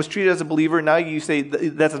believer and was treated as a believer, now you say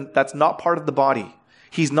that's not part of the body.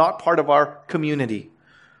 He's not part of our community.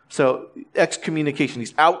 So excommunication,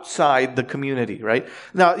 he's outside the community, right?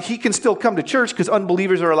 Now, he can still come to church because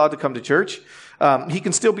unbelievers are allowed to come to church. He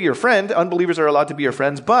can still be your friend. Unbelievers are allowed to be your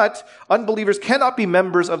friends, but unbelievers cannot be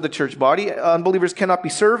members of the church body. Unbelievers cannot be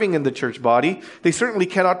serving in the church body. They certainly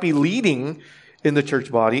cannot be leading in the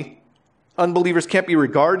church body. Unbelievers can't be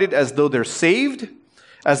regarded as though they're saved,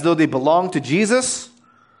 as though they belong to Jesus.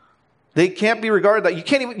 They can't be regarded that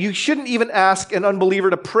you shouldn't even ask an unbeliever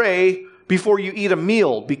to pray before you eat a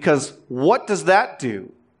meal, because what does that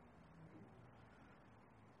do?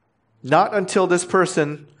 Not until this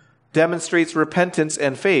person demonstrates repentance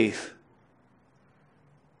and faith.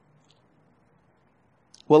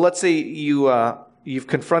 Well, let's say you've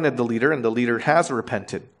confronted the leader and the leader has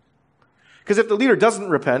repented. Because if the leader doesn't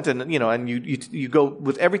repent and you go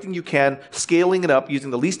with everything you can, scaling it up,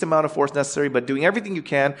 using the least amount of force necessary, but doing everything you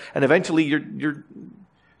can, and eventually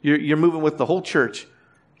you're moving with the whole church,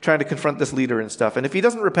 trying to confront this leader and stuff. And if he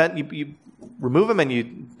doesn't repent, you remove him and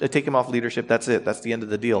you take him off leadership. That's it. That's the end of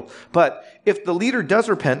the deal. But if the leader does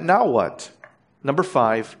repent, now what? Number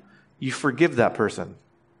 5, you forgive that person.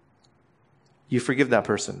 You forgive that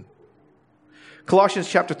person. Colossians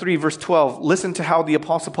chapter 3, verse 12, listen to how the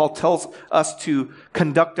Apostle Paul tells us to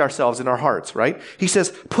conduct ourselves in our hearts, right? He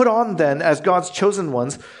says, put on then, as God's chosen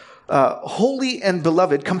ones, holy and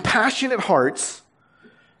beloved, compassionate hearts,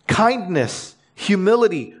 kindness,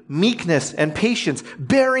 humility, meekness, and patience,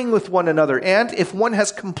 bearing with one another, and if one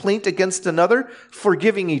has complaint against another,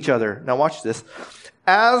 forgiving each other. Now watch this.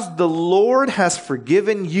 As the Lord has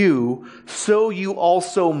forgiven you, so you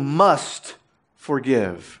also must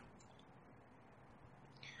forgive.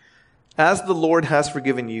 As the Lord has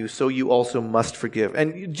forgiven you, so you also must forgive.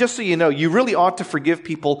 And just so you know, you really ought to forgive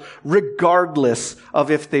people regardless of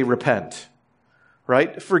if they repent.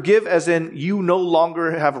 Right? Forgive as in you no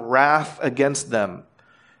longer have wrath against them.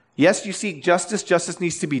 Yes, you seek justice. Justice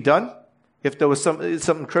needs to be done if there was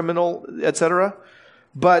something criminal, etc.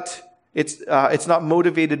 But it's not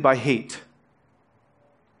motivated by hate.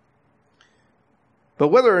 But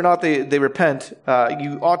whether or not they repent,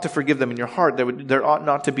 you ought to forgive them in your heart. There ought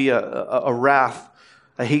not to be a wrath,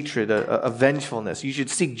 a hatred, a vengefulness. You should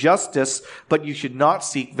seek justice, but you should not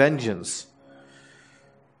seek vengeance.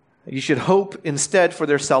 You should hope instead for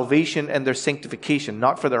their salvation and their sanctification,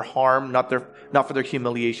 not for their harm, not for their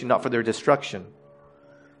humiliation, not for their destruction.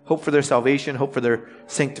 Hope for their salvation, hope for their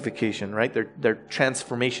sanctification, right? Their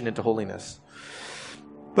transformation into holiness.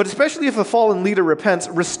 But especially if a fallen leader repents,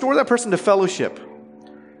 restore that person to fellowship.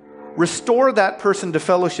 Restore that person to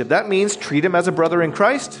fellowship. That means treat him as a brother in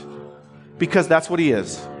Christ, because that's what he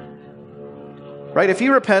is. Right? If he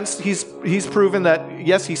repents, he's proven that,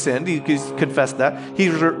 yes, he sinned. He's confessed that.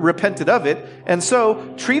 He's repented of it. And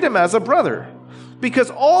so treat him as a brother. Because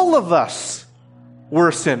all of us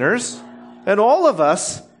were sinners. And all of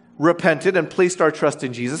us repented and placed our trust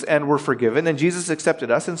in Jesus and were forgiven. And Jesus accepted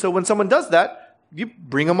us. And so when someone does that, you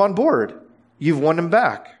bring them on board. You've won them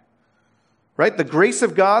back. Right? The grace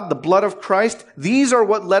of God, the blood of Christ, these are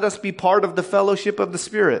what let us be part of the fellowship of the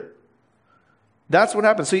Spirit. That's what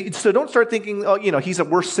happens. So don't start thinking, oh, he's a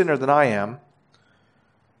worse sinner than I am.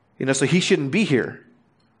 So he shouldn't be here.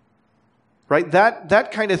 Right?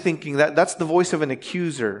 That kind of thinking, that's the voice of an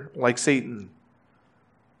accuser, like Satan.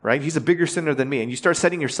 Right? He's a bigger sinner than me. And you start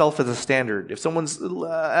setting yourself as a standard. If someone's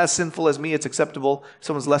as sinful as me, it's acceptable. If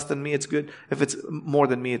someone's less than me, it's good. If it's more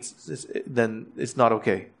than me, then it's not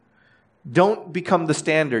okay. Don't become the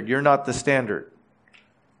standard. You're not the standard.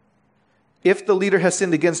 If the leader has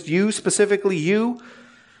sinned against you, specifically you,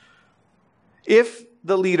 if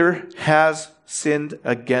the leader has sinned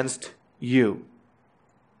against you,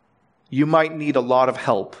 you might need a lot of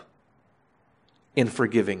help in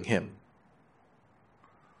forgiving him.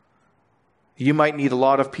 You might need a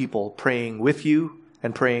lot of people praying with you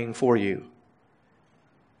and praying for you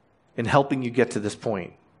in helping you get to this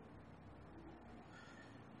point.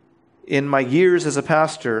 In my years as a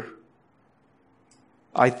pastor,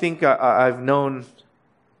 I think I've known,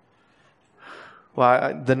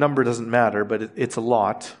 the number doesn't matter, but it's a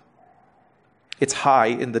lot. It's high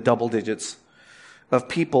in the double digits of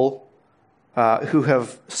people who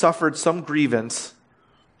have suffered some grievance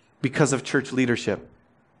because of church leadership.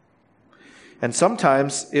 And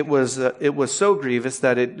sometimes it was so grievous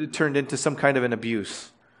that it turned into some kind of an abuse.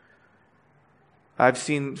 I've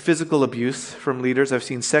seen physical abuse from leaders. I've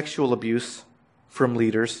seen sexual abuse from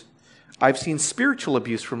leaders. I've seen spiritual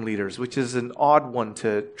abuse from leaders, which is an odd one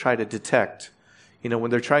to try to detect.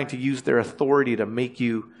 When they're trying to use their authority to make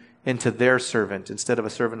you into their servant instead of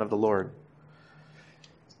a servant of the Lord.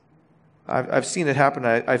 I've seen it happen.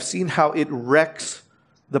 I've seen how it wrecks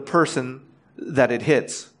the person that it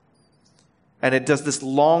hits. And it does this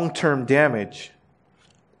long-term damage.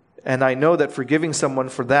 And I know that forgiving someone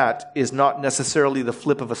for that is not necessarily the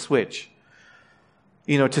flip of a switch.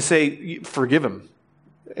 To say, forgive him.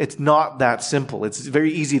 It's not that simple. It's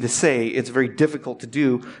very easy to say. It's very difficult to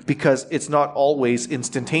do because it's not always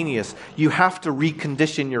instantaneous. You have to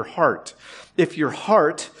recondition your heart. If your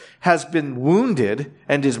heart has been wounded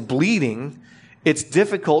and is bleeding, it's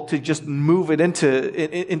difficult to just move it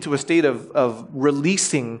into a state of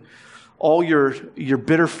releasing all your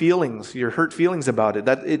bitter feelings, your hurt feelings about it.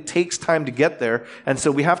 That it takes time to get there. And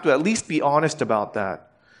so we have to at least be honest about that.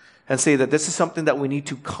 And say that this is something that we need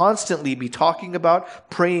to constantly be talking about,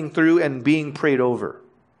 praying through, and being prayed over.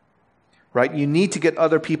 Right? You need to get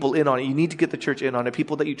other people in on it. You need to get the church in on it.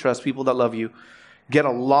 People that you trust, people that love you. Get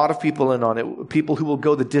a lot of people in on it. People who will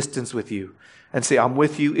go the distance with you. And say, I'm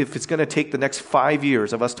with you. If it's going to take the next 5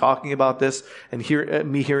 years of us talking about this and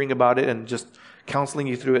me hearing about it and just counseling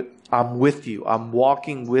you through it, I'm with you. I'm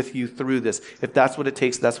walking with you through this. If that's what it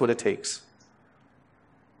takes, that's what it takes.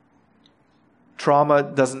 Trauma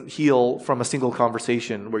doesn't heal from a single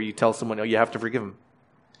conversation where you tell someone, oh, you have to forgive them.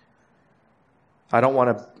 I don't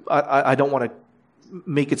want to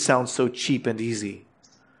make it sound so cheap and easy.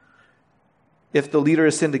 If the leader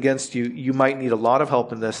has sinned against you, you might need a lot of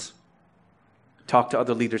help in this. Talk to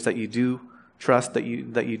other leaders that you do trust, that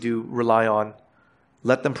you do rely on.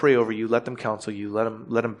 Let them pray over you. Let them counsel you.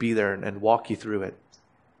 Let them be there and walk you through it.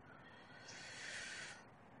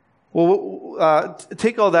 Well,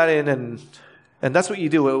 take all that in and that's what you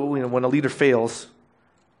do when a leader fails.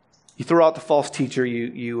 You throw out the false teacher.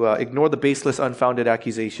 You ignore the baseless, unfounded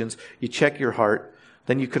accusations. You check your heart.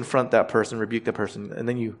 Then you confront that person, rebuke that person, and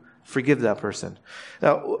then you forgive that person.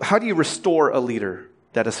 Now, how do you restore a leader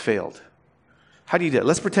that has failed? How do you do it?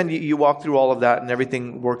 Let's pretend you walk through all of that and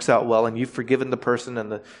everything works out well, and you've forgiven the person,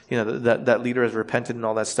 and that leader has repented and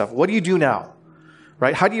all that stuff. What do you do now?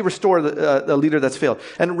 Right? How do you restore the leader that's failed?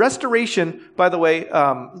 And restoration, by the way,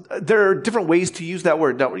 there are different ways to use that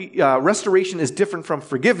word. Now, restoration is different from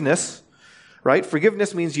forgiveness. right?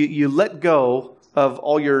 Forgiveness means you let go of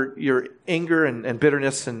all your anger and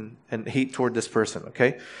bitterness and hate toward this person,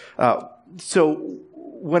 okay? So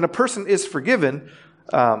when a person is forgiven,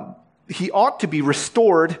 he ought to be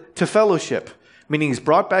restored to fellowship, meaning he's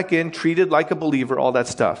brought back in, treated like a believer, all that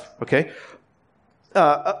stuff, okay?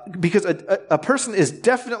 Because a person is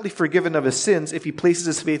definitely forgiven of his sins if he places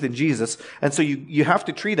his faith in Jesus, and so you have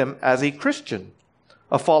to treat him as a Christian,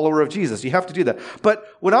 a follower of Jesus. You have to do that. But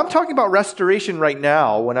when I'm talking about restoration right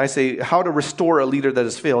now, when I say how to restore a leader that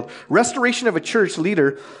has failed, restoration of a church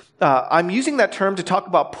leader, I'm using that term to talk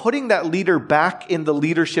about putting that leader back in the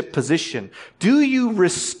leadership position. Do you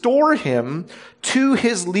restore him to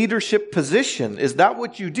his leadership position? Is that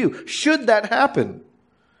what you do? Should that happen?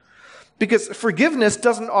 Because forgiveness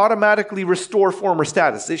doesn't automatically restore former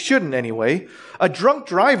status. It shouldn't anyway. A drunk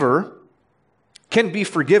driver can be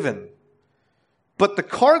forgiven, but the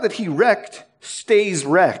car that he wrecked stays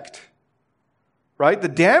wrecked, right? The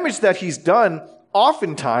damage that he's done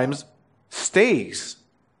oftentimes stays.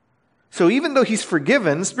 So even though he's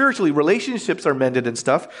forgiven, spiritually, relationships are mended and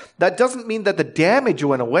stuff, that doesn't mean that the damage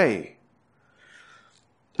went away.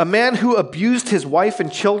 A man who abused his wife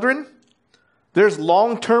and children, there's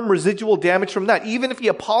long-term residual damage from that. Even if he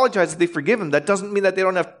apologizes, they forgive him, that doesn't mean that they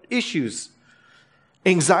don't have issues.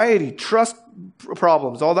 Anxiety, trust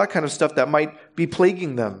problems, all that kind of stuff that might be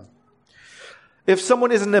plaguing them. If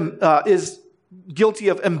someone is guilty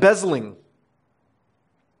of embezzling,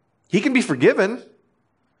 he can be forgiven,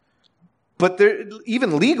 but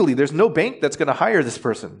even legally, there's no bank that's going to hire this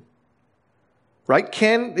person. Right?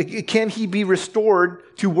 Can he be restored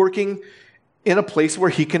to working in a place where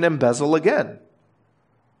he can embezzle again?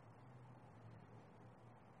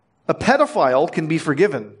 A pedophile can be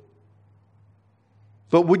forgiven.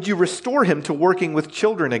 But would you restore him to working with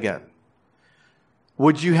children again?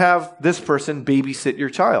 Would you have this person babysit your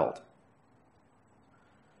child?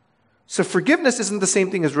 So forgiveness isn't the same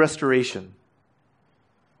thing as restoration.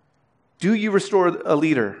 Do you restore a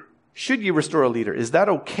leader? Should you restore a leader? Is that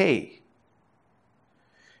okay?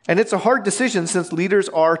 And it's a hard decision since leaders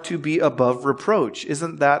are to be above reproach.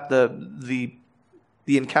 Isn't that the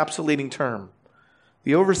encapsulating term?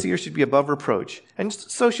 The overseer should be above reproach, and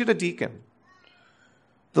so should a deacon.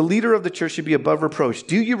 The leader of the church should be above reproach.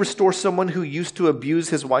 Do you restore someone who used to abuse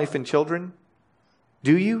his wife and children?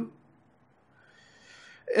 Do you?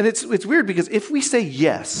 And it's weird because if we say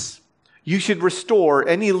yes, you should restore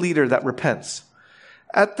any leader that repents,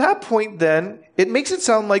 at that point then, it makes it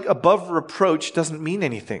sound like above reproach doesn't mean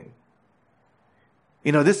anything.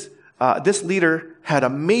 You know, this leader had a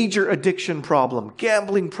major addiction problem,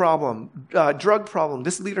 gambling problem, drug problem.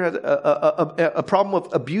 This leader had a problem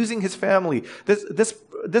of abusing his family.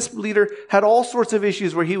 This leader had all sorts of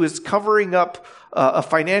issues where he was covering up a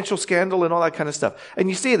financial scandal and all that kind of stuff. And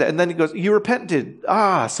you say that, and then he goes, you repented.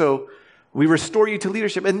 So we restore you to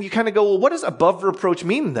leadership. And you kind of go, well, what does above reproach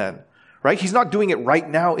mean then? Right? He's not doing it right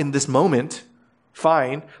now in this moment.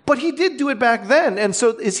 Fine. But he did do it back then. And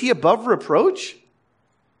so is he above reproach?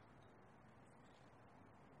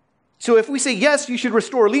 So if we say, yes, you should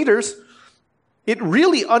restore leaders, it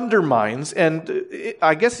really undermines, and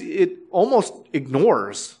I guess it almost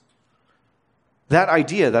ignores that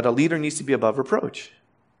idea that a leader needs to be above reproach.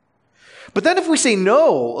 But then if we say,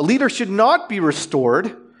 no, a leader should not be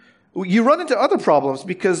restored, you run into other problems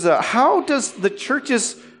because how does the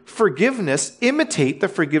church's forgiveness imitate the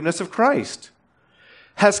forgiveness of Christ?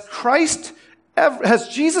 Has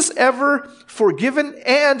Jesus ever forgiven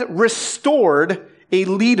and restored a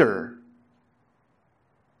leader?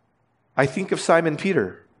 I think of Simon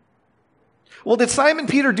Peter. Well, did Simon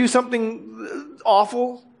Peter do something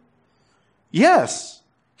awful? Yes.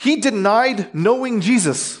 He denied knowing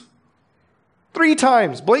Jesus 3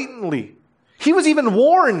 times, blatantly. He was even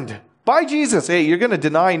warned by Jesus, hey, you're going to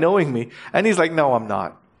deny knowing me. And he's like, no, I'm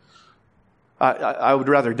not. I would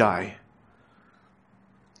rather die.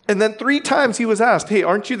 And then 3 times he was asked, hey,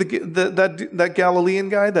 aren't you that Galilean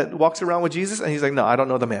guy that walks around with Jesus? And he's like, no, I don't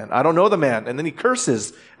know the man. I don't know the man. And then he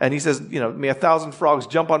curses and he says, may 1,000 frogs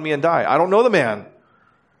jump on me and die. I don't know the man.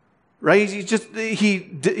 Right?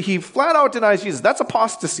 He flat out denies Jesus. That's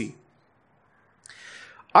apostasy.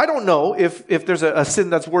 I don't know if there's a sin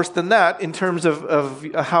that's worse than that in terms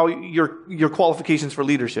of how your qualifications for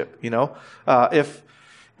leadership,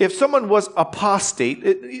 If someone was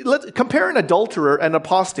apostate, let's compare an adulterer and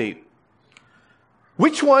apostate.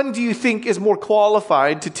 Which one do you think is more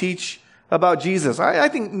qualified to teach about Jesus? I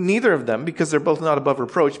think neither of them, because they're both not above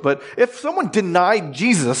reproach. But if someone denied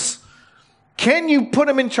Jesus, can you put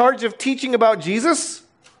him in charge of teaching about Jesus?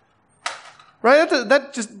 Right?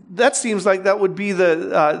 That seems like that would be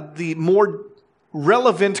the more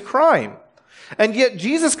relevant crime. And yet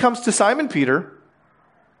Jesus comes to Simon Peter,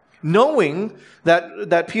 knowing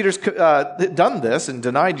that Peter's done this and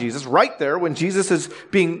denied Jesus right there when Jesus is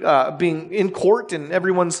being in court and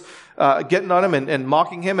everyone's getting on him and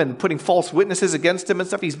mocking him and putting false witnesses against him and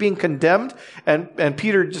stuff. He's being condemned, and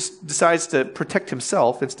Peter just decides to protect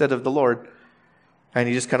himself instead of the Lord. And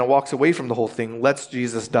he just kind of walks away from the whole thing, lets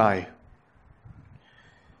Jesus die.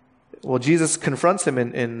 Well, Jesus confronts him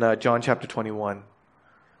in John chapter 21.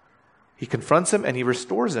 He confronts him and he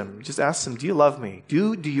restores him. He just asks him, do you love me?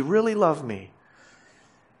 Do you really love me?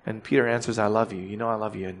 And Peter answers, I love you. You know I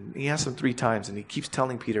love you. And he asks him 3 times, and he keeps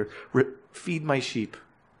telling Peter, feed my sheep.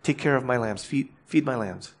 Take care of my lambs. Feed my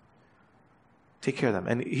lambs. Take care of them.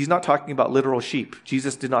 And he's not talking about literal sheep.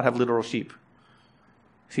 Jesus did not have literal sheep.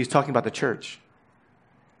 He's talking about the church.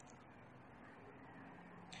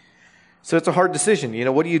 So it's a hard decision. You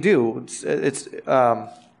know, what do you do?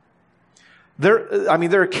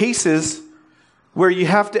 There are cases where you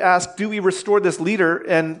have to ask, do we restore this leader?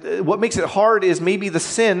 And what makes it hard is maybe the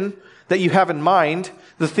sin that you have in mind,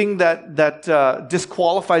 the thing that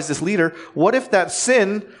disqualifies this leader. What if that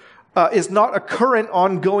sin is not a current,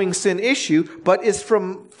 ongoing sin issue, but is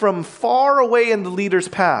from far away in the leader's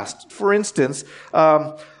past? For instance,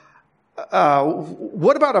 what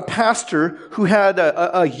about a pastor who had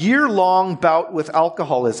a year-long bout with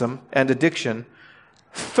alcoholism and addiction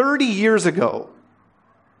 30 years ago?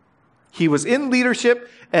 He was in leadership,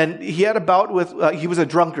 and he had a bout with, he was a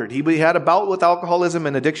drunkard. He had a bout with alcoholism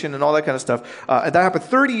and addiction and all that kind of stuff. And that happened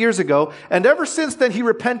 30 years ago. And ever since then, he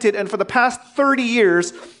repented. And for the past 30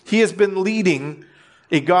 years, he has been leading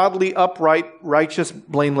a godly, upright, righteous,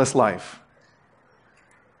 blameless life.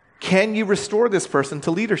 Can you restore this person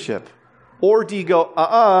to leadership? Or do you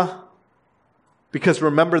go, because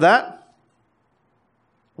remember that?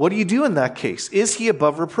 What do you do in that case? Is he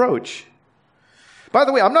above reproach? By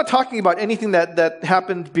the way, I'm not talking about anything that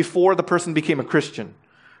happened before the person became a Christian,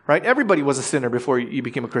 right? Everybody was a sinner before you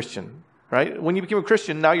became a Christian, right? When you became a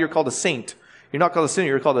Christian, now you're called a saint. You're not called a sinner,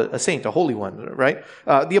 you're called a saint, a holy one, right?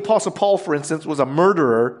 The Apostle Paul, for instance, was a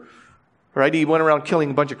murderer, right? He went around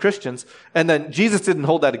killing a bunch of Christians, and then Jesus didn't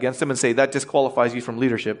hold that against him and say, that disqualifies you from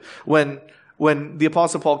leadership. When the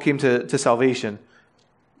Apostle Paul came to salvation,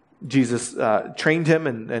 Jesus trained him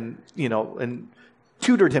and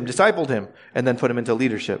tutored him, discipled him, and then put him into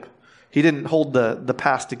leadership. He didn't hold the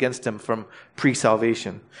past against him from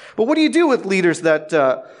pre-salvation. But what do you do with leaders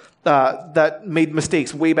that made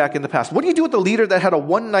mistakes way back in the past? What do you do with the leader that had a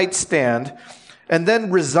one-night stand and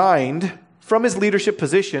then resigned from his leadership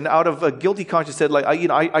position out of a guilty conscience, said,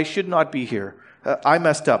 I should not be here. I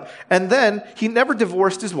messed up. And then he never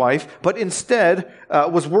divorced his wife, but instead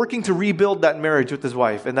was working to rebuild that marriage with his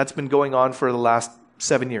wife. And that's been going on for the last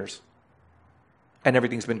 7 years. And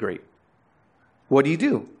everything's been great. What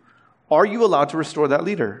do? Are you allowed to restore that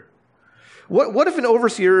leader? What if an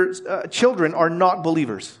overseer's children are not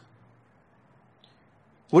believers?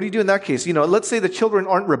 What do you do in that case? Let's say the children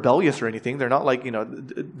aren't rebellious or anything. They're not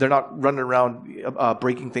they're not running around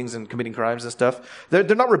breaking things and committing crimes and stuff. They're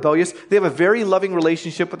not rebellious. They have a very loving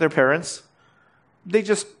relationship with their parents. They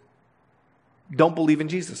just don't believe in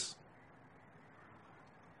Jesus.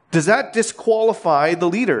 Does that disqualify the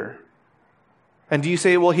leader? And do you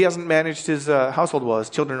say, well, he hasn't managed his household well, his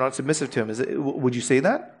children are not submissive to him? Would you say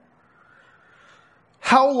that?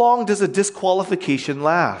 How long does a disqualification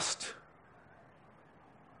last?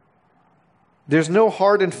 There's no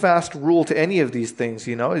hard and fast rule to any of these things,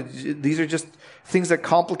 These are just things that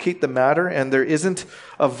complicate the matter, and there isn't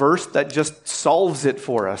a verse that just solves it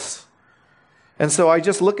for us. And so I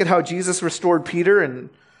just look at how Jesus restored Peter, and,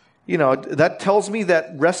 that tells me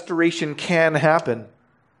that restoration can happen.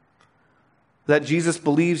 That Jesus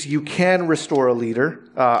believes you can restore a leader.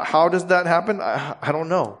 How does that happen? I don't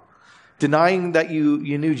know. Denying that you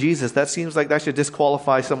knew Jesus, that seems like that should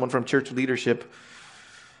disqualify someone from church leadership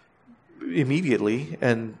immediately.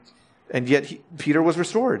 And yet Peter was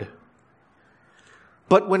restored.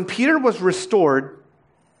 But when Peter was restored,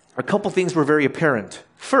 a couple things were very apparent.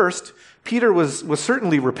 First, Peter was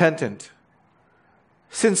certainly repentant.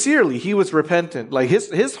 Sincerely, he was repentant. Like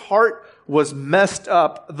his heart was messed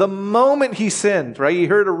up the moment he sinned, right? He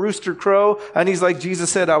heard a rooster crow, and he's like, Jesus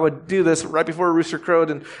said I would do this right before a rooster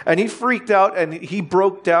crowed, and he freaked out, and he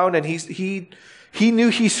broke down, and he knew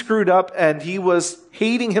he screwed up, and he was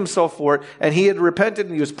hating himself for it, and he had repented,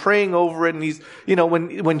 and he was praying over it, and he's,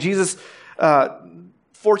 when Jesus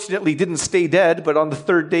fortunately didn't stay dead, but on the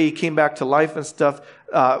third day he came back to life and stuff,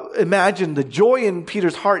 imagine the joy in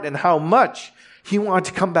Peter's heart and how much he wanted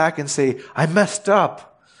to come back and say, I messed up.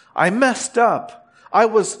 I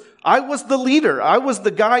was I was the leader. I was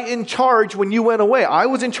the guy in charge when you went away. I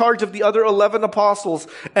was in charge of the other 11 apostles,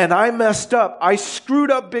 and I messed up. I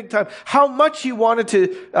screwed up big time. How much he wanted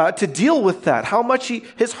to deal with that. How much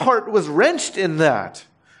his heart was wrenched in that.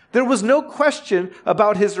 There was no question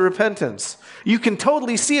about his repentance. You can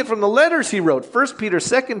totally see it from the letters he wrote, 1 Peter,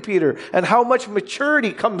 2 Peter, and how much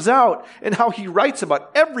maturity comes out in how he writes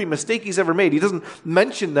about every mistake he's ever made. He doesn't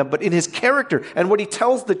mention them, but in his character and what he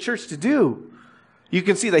tells the church to do. You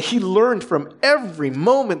can see that he learned from every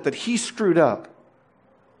moment that he screwed up.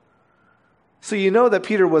 So you know that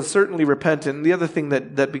Peter was certainly repentant. And the other thing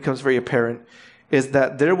that becomes very apparent is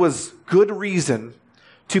that there was good reason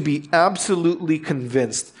to be absolutely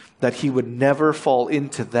convinced that he would never fall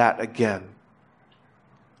into that again.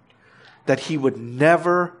 That he would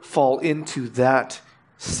never fall into that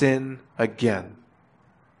sin again.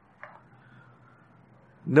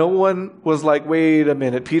 No one was like, wait a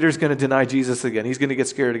minute, Peter's going to deny Jesus again. He's going to get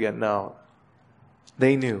scared again. No.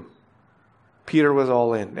 They knew. Peter was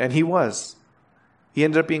all in. And he was. He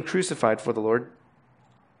ended up being crucified for the Lord.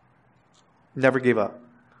 Never gave up.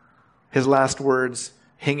 His last words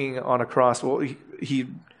hanging on a cross. Well, he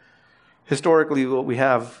historically, what we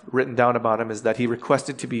have written down about him is that he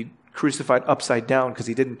requested to be crucified upside down because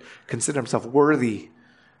he didn't consider himself worthy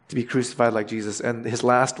to be crucified like Jesus. And his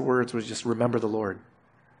last words was just, remember the Lord.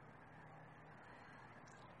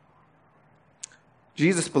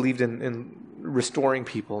 Jesus believed in restoring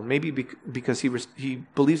people, maybe because he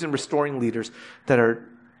believes in restoring leaders that are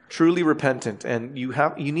truly repentant, and you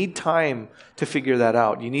need time to figure that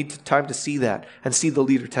out. You need time to see that and see the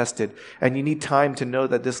leader tested, and you need time to know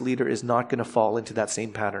that this leader is not going to fall into that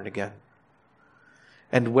same pattern again.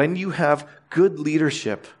 And when you have good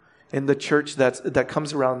leadership in the church that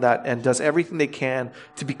comes around that and does everything they can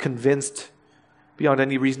to be convinced beyond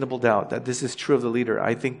any reasonable doubt that this is true of the leader,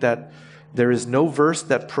 I think that there is no verse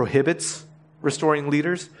that prohibits restoring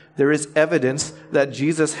leaders. There is evidence that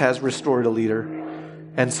Jesus has restored a leader.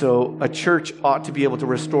 And so a church ought to be able to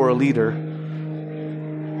restore a leader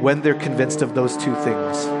when they're convinced of those two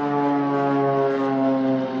things.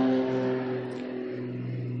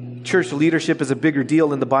 Church leadership is a bigger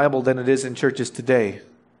deal in the Bible than it is in churches today.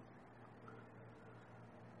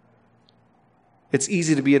 It's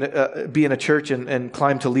easy to be in a church and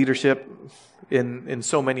climb to leadership in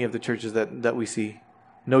so many of the churches that we see.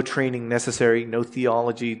 No training necessary, no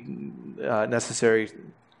theology necessary,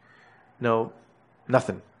 no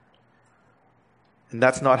nothing. And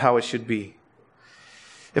that's not how it should be.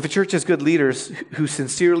 If a church has good leaders who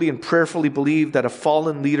sincerely and prayerfully believe that a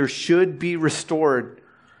fallen leader should be restored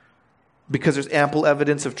because there's ample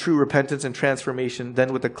evidence of true repentance and transformation,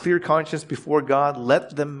 then with a clear conscience before God,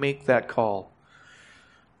 let them make that call.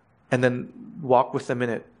 And then walk with them in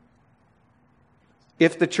it.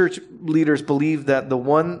 If the church leaders believe that the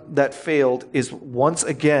one that failed is once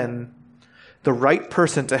again the right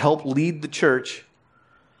person to help lead the church,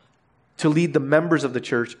 to lead the members of the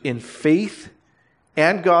church in faith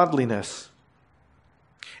and godliness,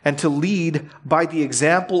 and to lead by the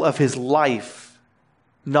example of his life,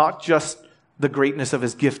 not just the greatness of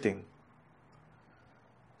his gifting,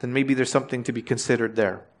 then maybe there's something to be considered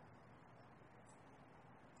there.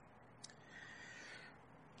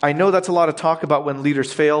 I know that's a lot of talk about when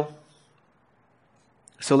leaders fail.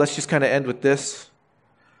 So let's just kind of end with this.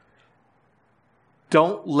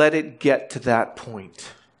 Don't let it get to that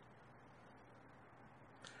point.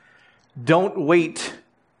 Don't wait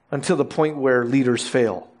until the point where leaders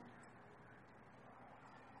fail.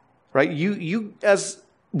 Right? We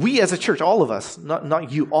as a church, all of us,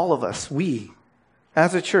 not you, all of us, we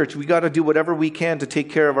as a church, we got to do whatever we can to take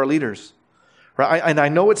care of our leaders. Right? And I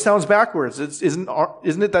know it sounds backwards. Isn't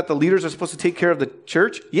it that the leaders are supposed to take care of the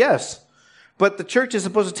church? Yes. But the church is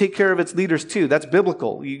supposed to take care of its leaders too. That's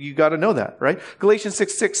biblical. You got to know that, right? Galatians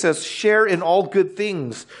 6:6 says, share in all good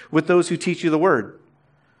things with those who teach you the word.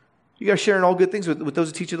 You got to share in all good things with those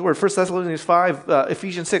who teach you the word. 1 Thessalonians 5,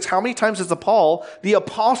 Ephesians 6. How many times does Paul, the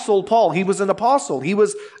apostle Paul, he was an apostle. He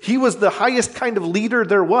was the highest kind of leader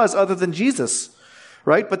there was other than Jesus.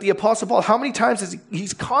 Right? But the Apostle Paul, how many times is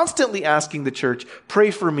he's constantly asking the church, pray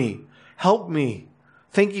for me, help me,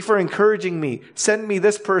 thank you for encouraging me, send me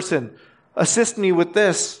this person, assist me with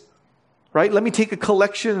this, right? Let me take a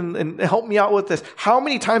collection and help me out with this. How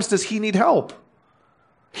many times does he need help?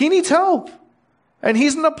 He needs help. And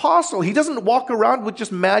he's an apostle. He doesn't walk around with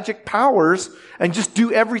just magic powers and just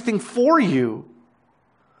do everything for you.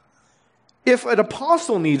 If an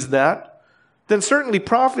apostle needs that, then certainly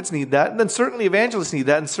prophets need that, and then certainly evangelists need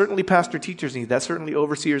that, and certainly pastor teachers need that, certainly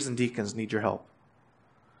overseers and deacons need your help.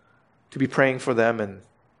 To be praying for them and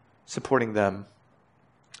supporting them,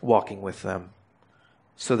 walking with them.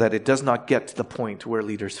 so that it does not get to the point where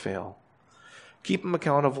leaders fail. Keep them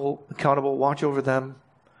accountable, watch over them,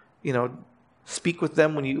 speak with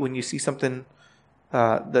them when you see something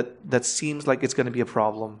that seems like it's going to be a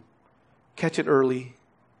problem. Catch it early.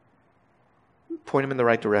 Point them in the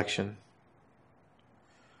right direction.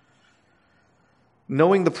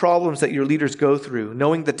 Knowing the problems that your leaders go through,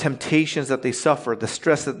 knowing the temptations that they suffer, the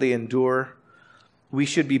stress that they endure, we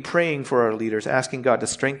should be praying for our leaders, asking God to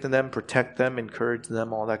strengthen them, protect them, encourage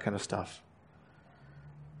them, all that kind of stuff.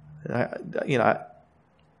 I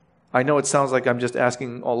know it sounds like I'm just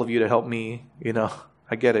asking all of you to help me,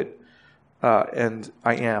 I get it. And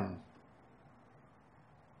I am.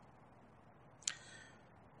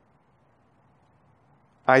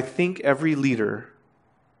 I think every leader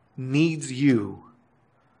needs you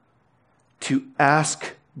to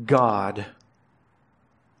ask God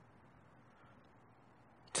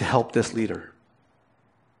to help this leader.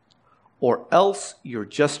 Or else you're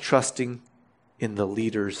just trusting in the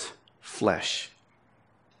leader's flesh.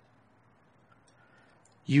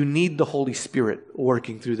 You need the Holy Spirit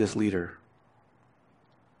working through this leader.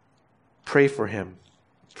 Pray for him.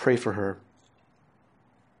 Pray for her.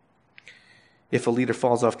 If a leader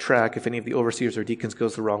falls off track, if any of the overseers or deacons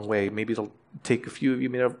goes the wrong way, maybe it'll take a few of you,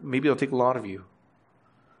 maybe it'll take a lot of you.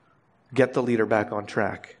 Get the leader back on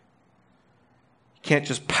track. You can't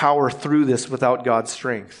just power through this without God's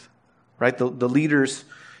strength, right? The leaders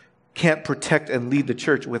can't protect and lead the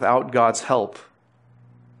church without God's help.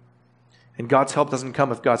 And God's help doesn't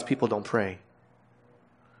come if God's people don't pray.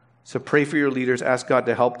 So pray for your leaders. Ask God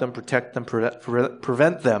to help them, protect them,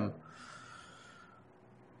 prevent them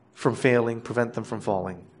from failing, prevent them from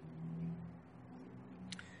falling.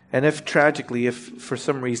 And if tragically, if for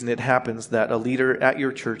some reason it happens that a leader at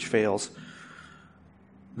your church fails,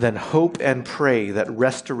 then hope and pray that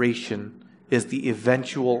restoration is the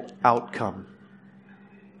eventual outcome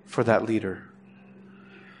for that leader.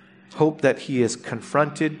 Hope that he is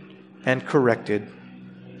confronted and corrected.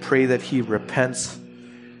 Pray that he repents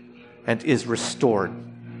and is restored.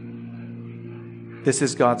 This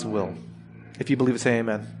is God's will. If you believe it, say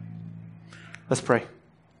amen. Let's pray.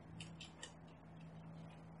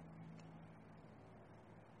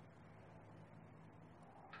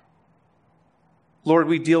 Lord,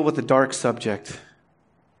 we deal with a dark subject.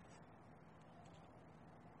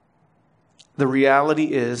 The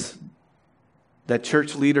reality is that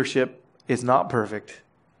church leadership is not perfect,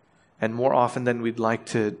 and more often than we'd like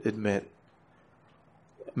to admit,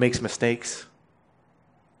 makes mistakes,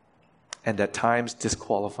 and at times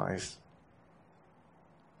disqualifies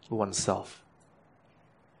oneself.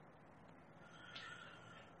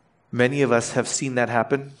 Many of us have seen that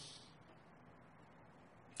happen.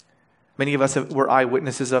 Many of us were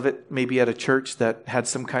eyewitnesses of it, maybe at a church that had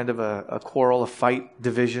some kind of a quarrel, a fight,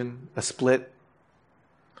 division, a split.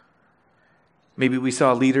 Maybe we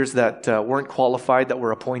saw leaders that weren't qualified, that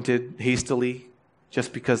were appointed hastily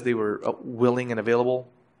just because they were willing and available.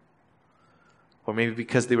 Or maybe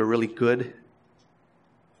because they were really good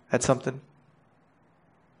at something.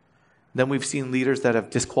 Then we've seen leaders that have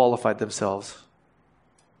disqualified themselves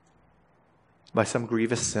by some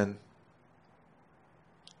grievous sin.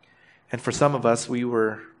 And for some of us, we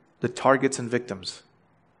were the targets and victims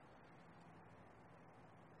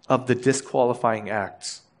of the disqualifying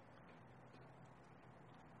acts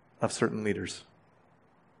of certain leaders.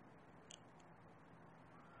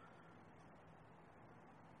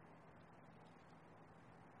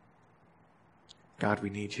 God, we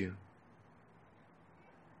need you.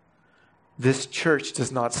 This church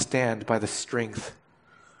does not stand by the strength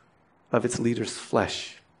of its leader's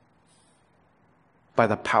flesh, by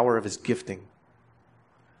the power of his gifting.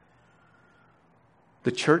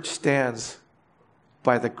 The church stands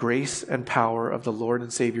by the grace and power of the Lord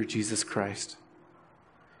and Savior Jesus Christ,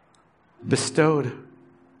 bestowed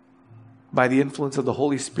by the influence of the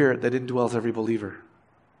Holy Spirit that indwells every believer.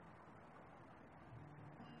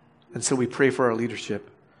 And so we pray for our leadership.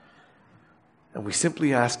 And we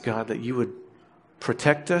simply ask God that you would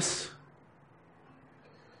protect us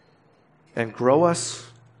and grow us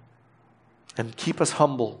and keep us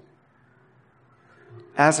humble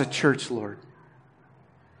as a church, Lord.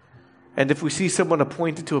 And if we see someone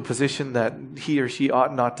appointed to a position that he or she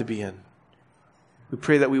ought not to be in, we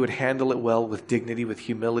pray that we would handle it well with dignity, with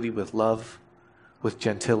humility, with love, with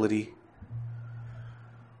gentility.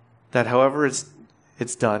 That however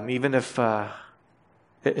it's done, even if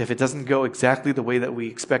it doesn't go exactly the way that we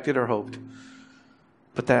expected or hoped,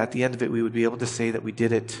 but that at the end of it we would be able to say that we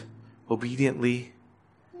did it obediently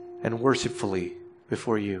and worshipfully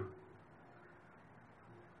before you.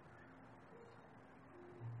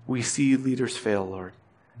 We see leaders fail, Lord.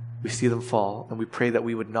 We see them fall, and we pray that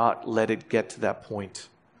we would not let it get to that point,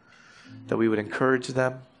 that we would encourage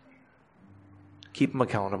them, keep them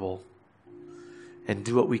accountable, and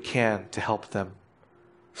do what we can to help them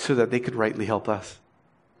so that they could rightly help us.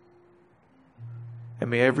 And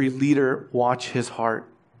may every leader watch his heart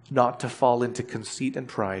not to fall into conceit and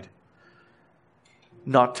pride,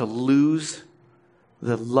 not to lose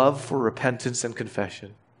the love for repentance and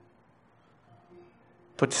confession,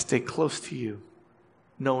 but to stay close to you,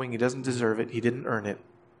 knowing he doesn't deserve it, he didn't earn it.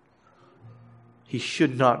 He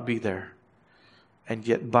should not be there, and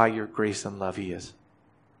yet by your grace and love he is.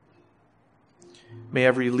 May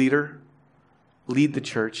every leader lead the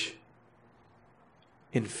church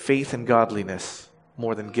in faith and godliness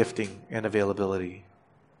more than gifting and availability,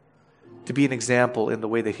 to be an example in the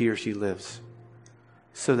way that he or she lives,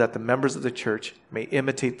 so that the members of the church may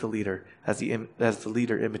imitate the leader as the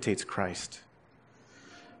leader imitates Christ.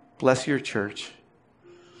 Bless your church.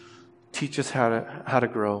 Teach us how to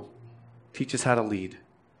grow. Teach us how to lead.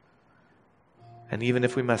 And even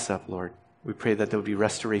if we mess up, Lord, we pray that there would be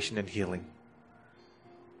restoration and healing.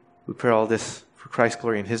 We pray all this for Christ's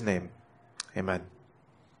glory in his name. Amen.